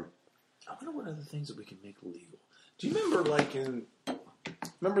shitstorm. I wonder what other things that we can make legal. Do you remember, like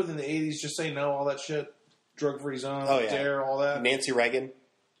remember in the '80s, Just Say No, all that shit, drug-free zone, Dare, all that. Nancy Reagan.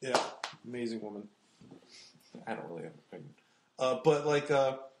 Yeah, amazing woman. I don't really have an opinion, but like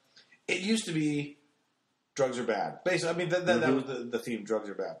it used to be, drugs are bad. Basically, I mean that was the theme. Drugs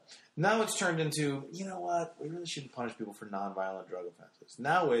are bad. Now it's turned into, you know what? We really shouldn't punish people for nonviolent drug offenses.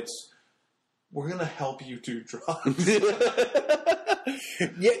 Now it's, we're going to help you do drugs.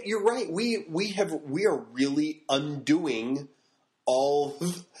 Yeah, you're right. We are really undoing all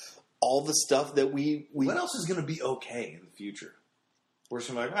the stuff that we. What else is going to be okay in the future? We're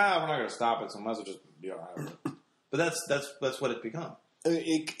just like, we're not going to stop it, so might as well just be all right with it. But that's what it's become.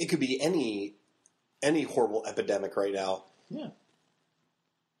 It could be any horrible epidemic right now. Yeah.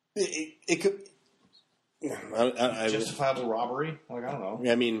 It could. Justifiable robbery? Like, I don't know.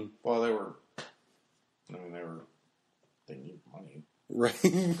 I mean, well, they need money. Right.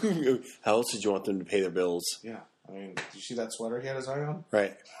 How else did you want them to pay their bills? Yeah. I mean, did you see that sweater he had his eye on?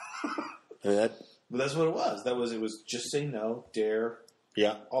 Right. But that's what it was. It was Just Say No, Dare.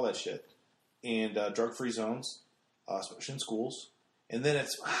 Yeah. All that shit. And drug-free zones, especially in schools. And then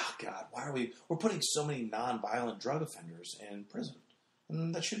it's, oh, God, we're putting so many non-violent drug offenders in prison.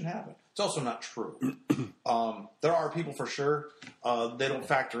 And that shouldn't happen. It's also not true. There are people for sure. They don't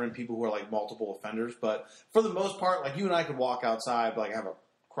factor in people who are like multiple offenders. But for the most part, like you and I could walk outside, like have a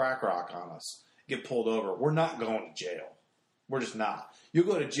crack rock on us, get pulled over. We're not going to jail. We're just not. You'll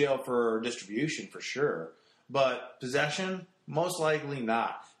go to jail for distribution for sure. But possession, most likely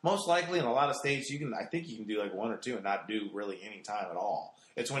not. Most likely in a lot of states, I think you can do like 1 or 2 and not do really any time at all.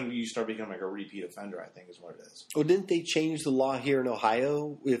 It's when you start becoming like a repeat offender, I think, is what it is. Well, didn't they change the law here in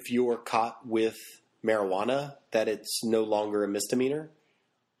Ohio? If you're caught with marijuana, that it's no longer a misdemeanor?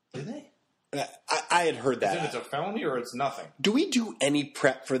 Did they? I had heard that. Is it it's a felony or it's nothing? Do we do any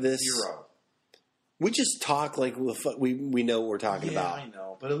prep for this? 0. We just talk like we know what we're talking about. Yeah, I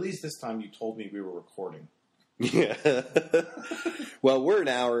know. But at least this time you told me we were recording. Yeah. Well, we're an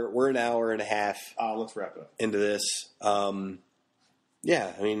hour and a half. Let's wrap it up. Into this.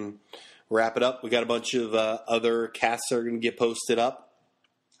 Yeah, I mean, wrap it up. We got a bunch of other casts that are going to get posted up.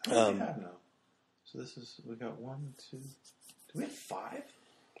 We have now. So we got 1, 2. Do we have 5?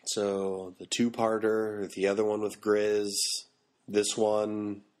 So the 2-parter, the other one with Grizz, this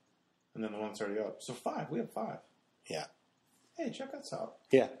one. And then the one that's already up. So 5. We have 5. Yeah. Hey, check us out.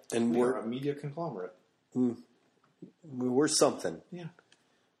 Yeah. And we're a media conglomerate. We're something. Yeah.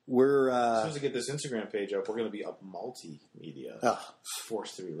 We're as soon as we get this Instagram page up, we're going to be a multimedia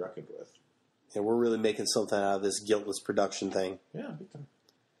force to be reckoned with. And we're really making something out of this guiltless production thing. Yeah, big time.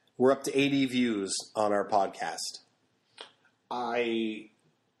 We're up to 80 views on our podcast. I'm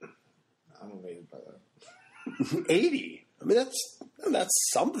amazed by that. 80? I mean,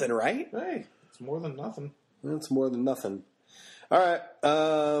 that's something, right? Hey, it's more than nothing. That's more than nothing. All right.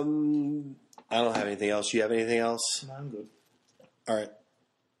 I don't have anything else. You have anything else? No, I'm good. All right.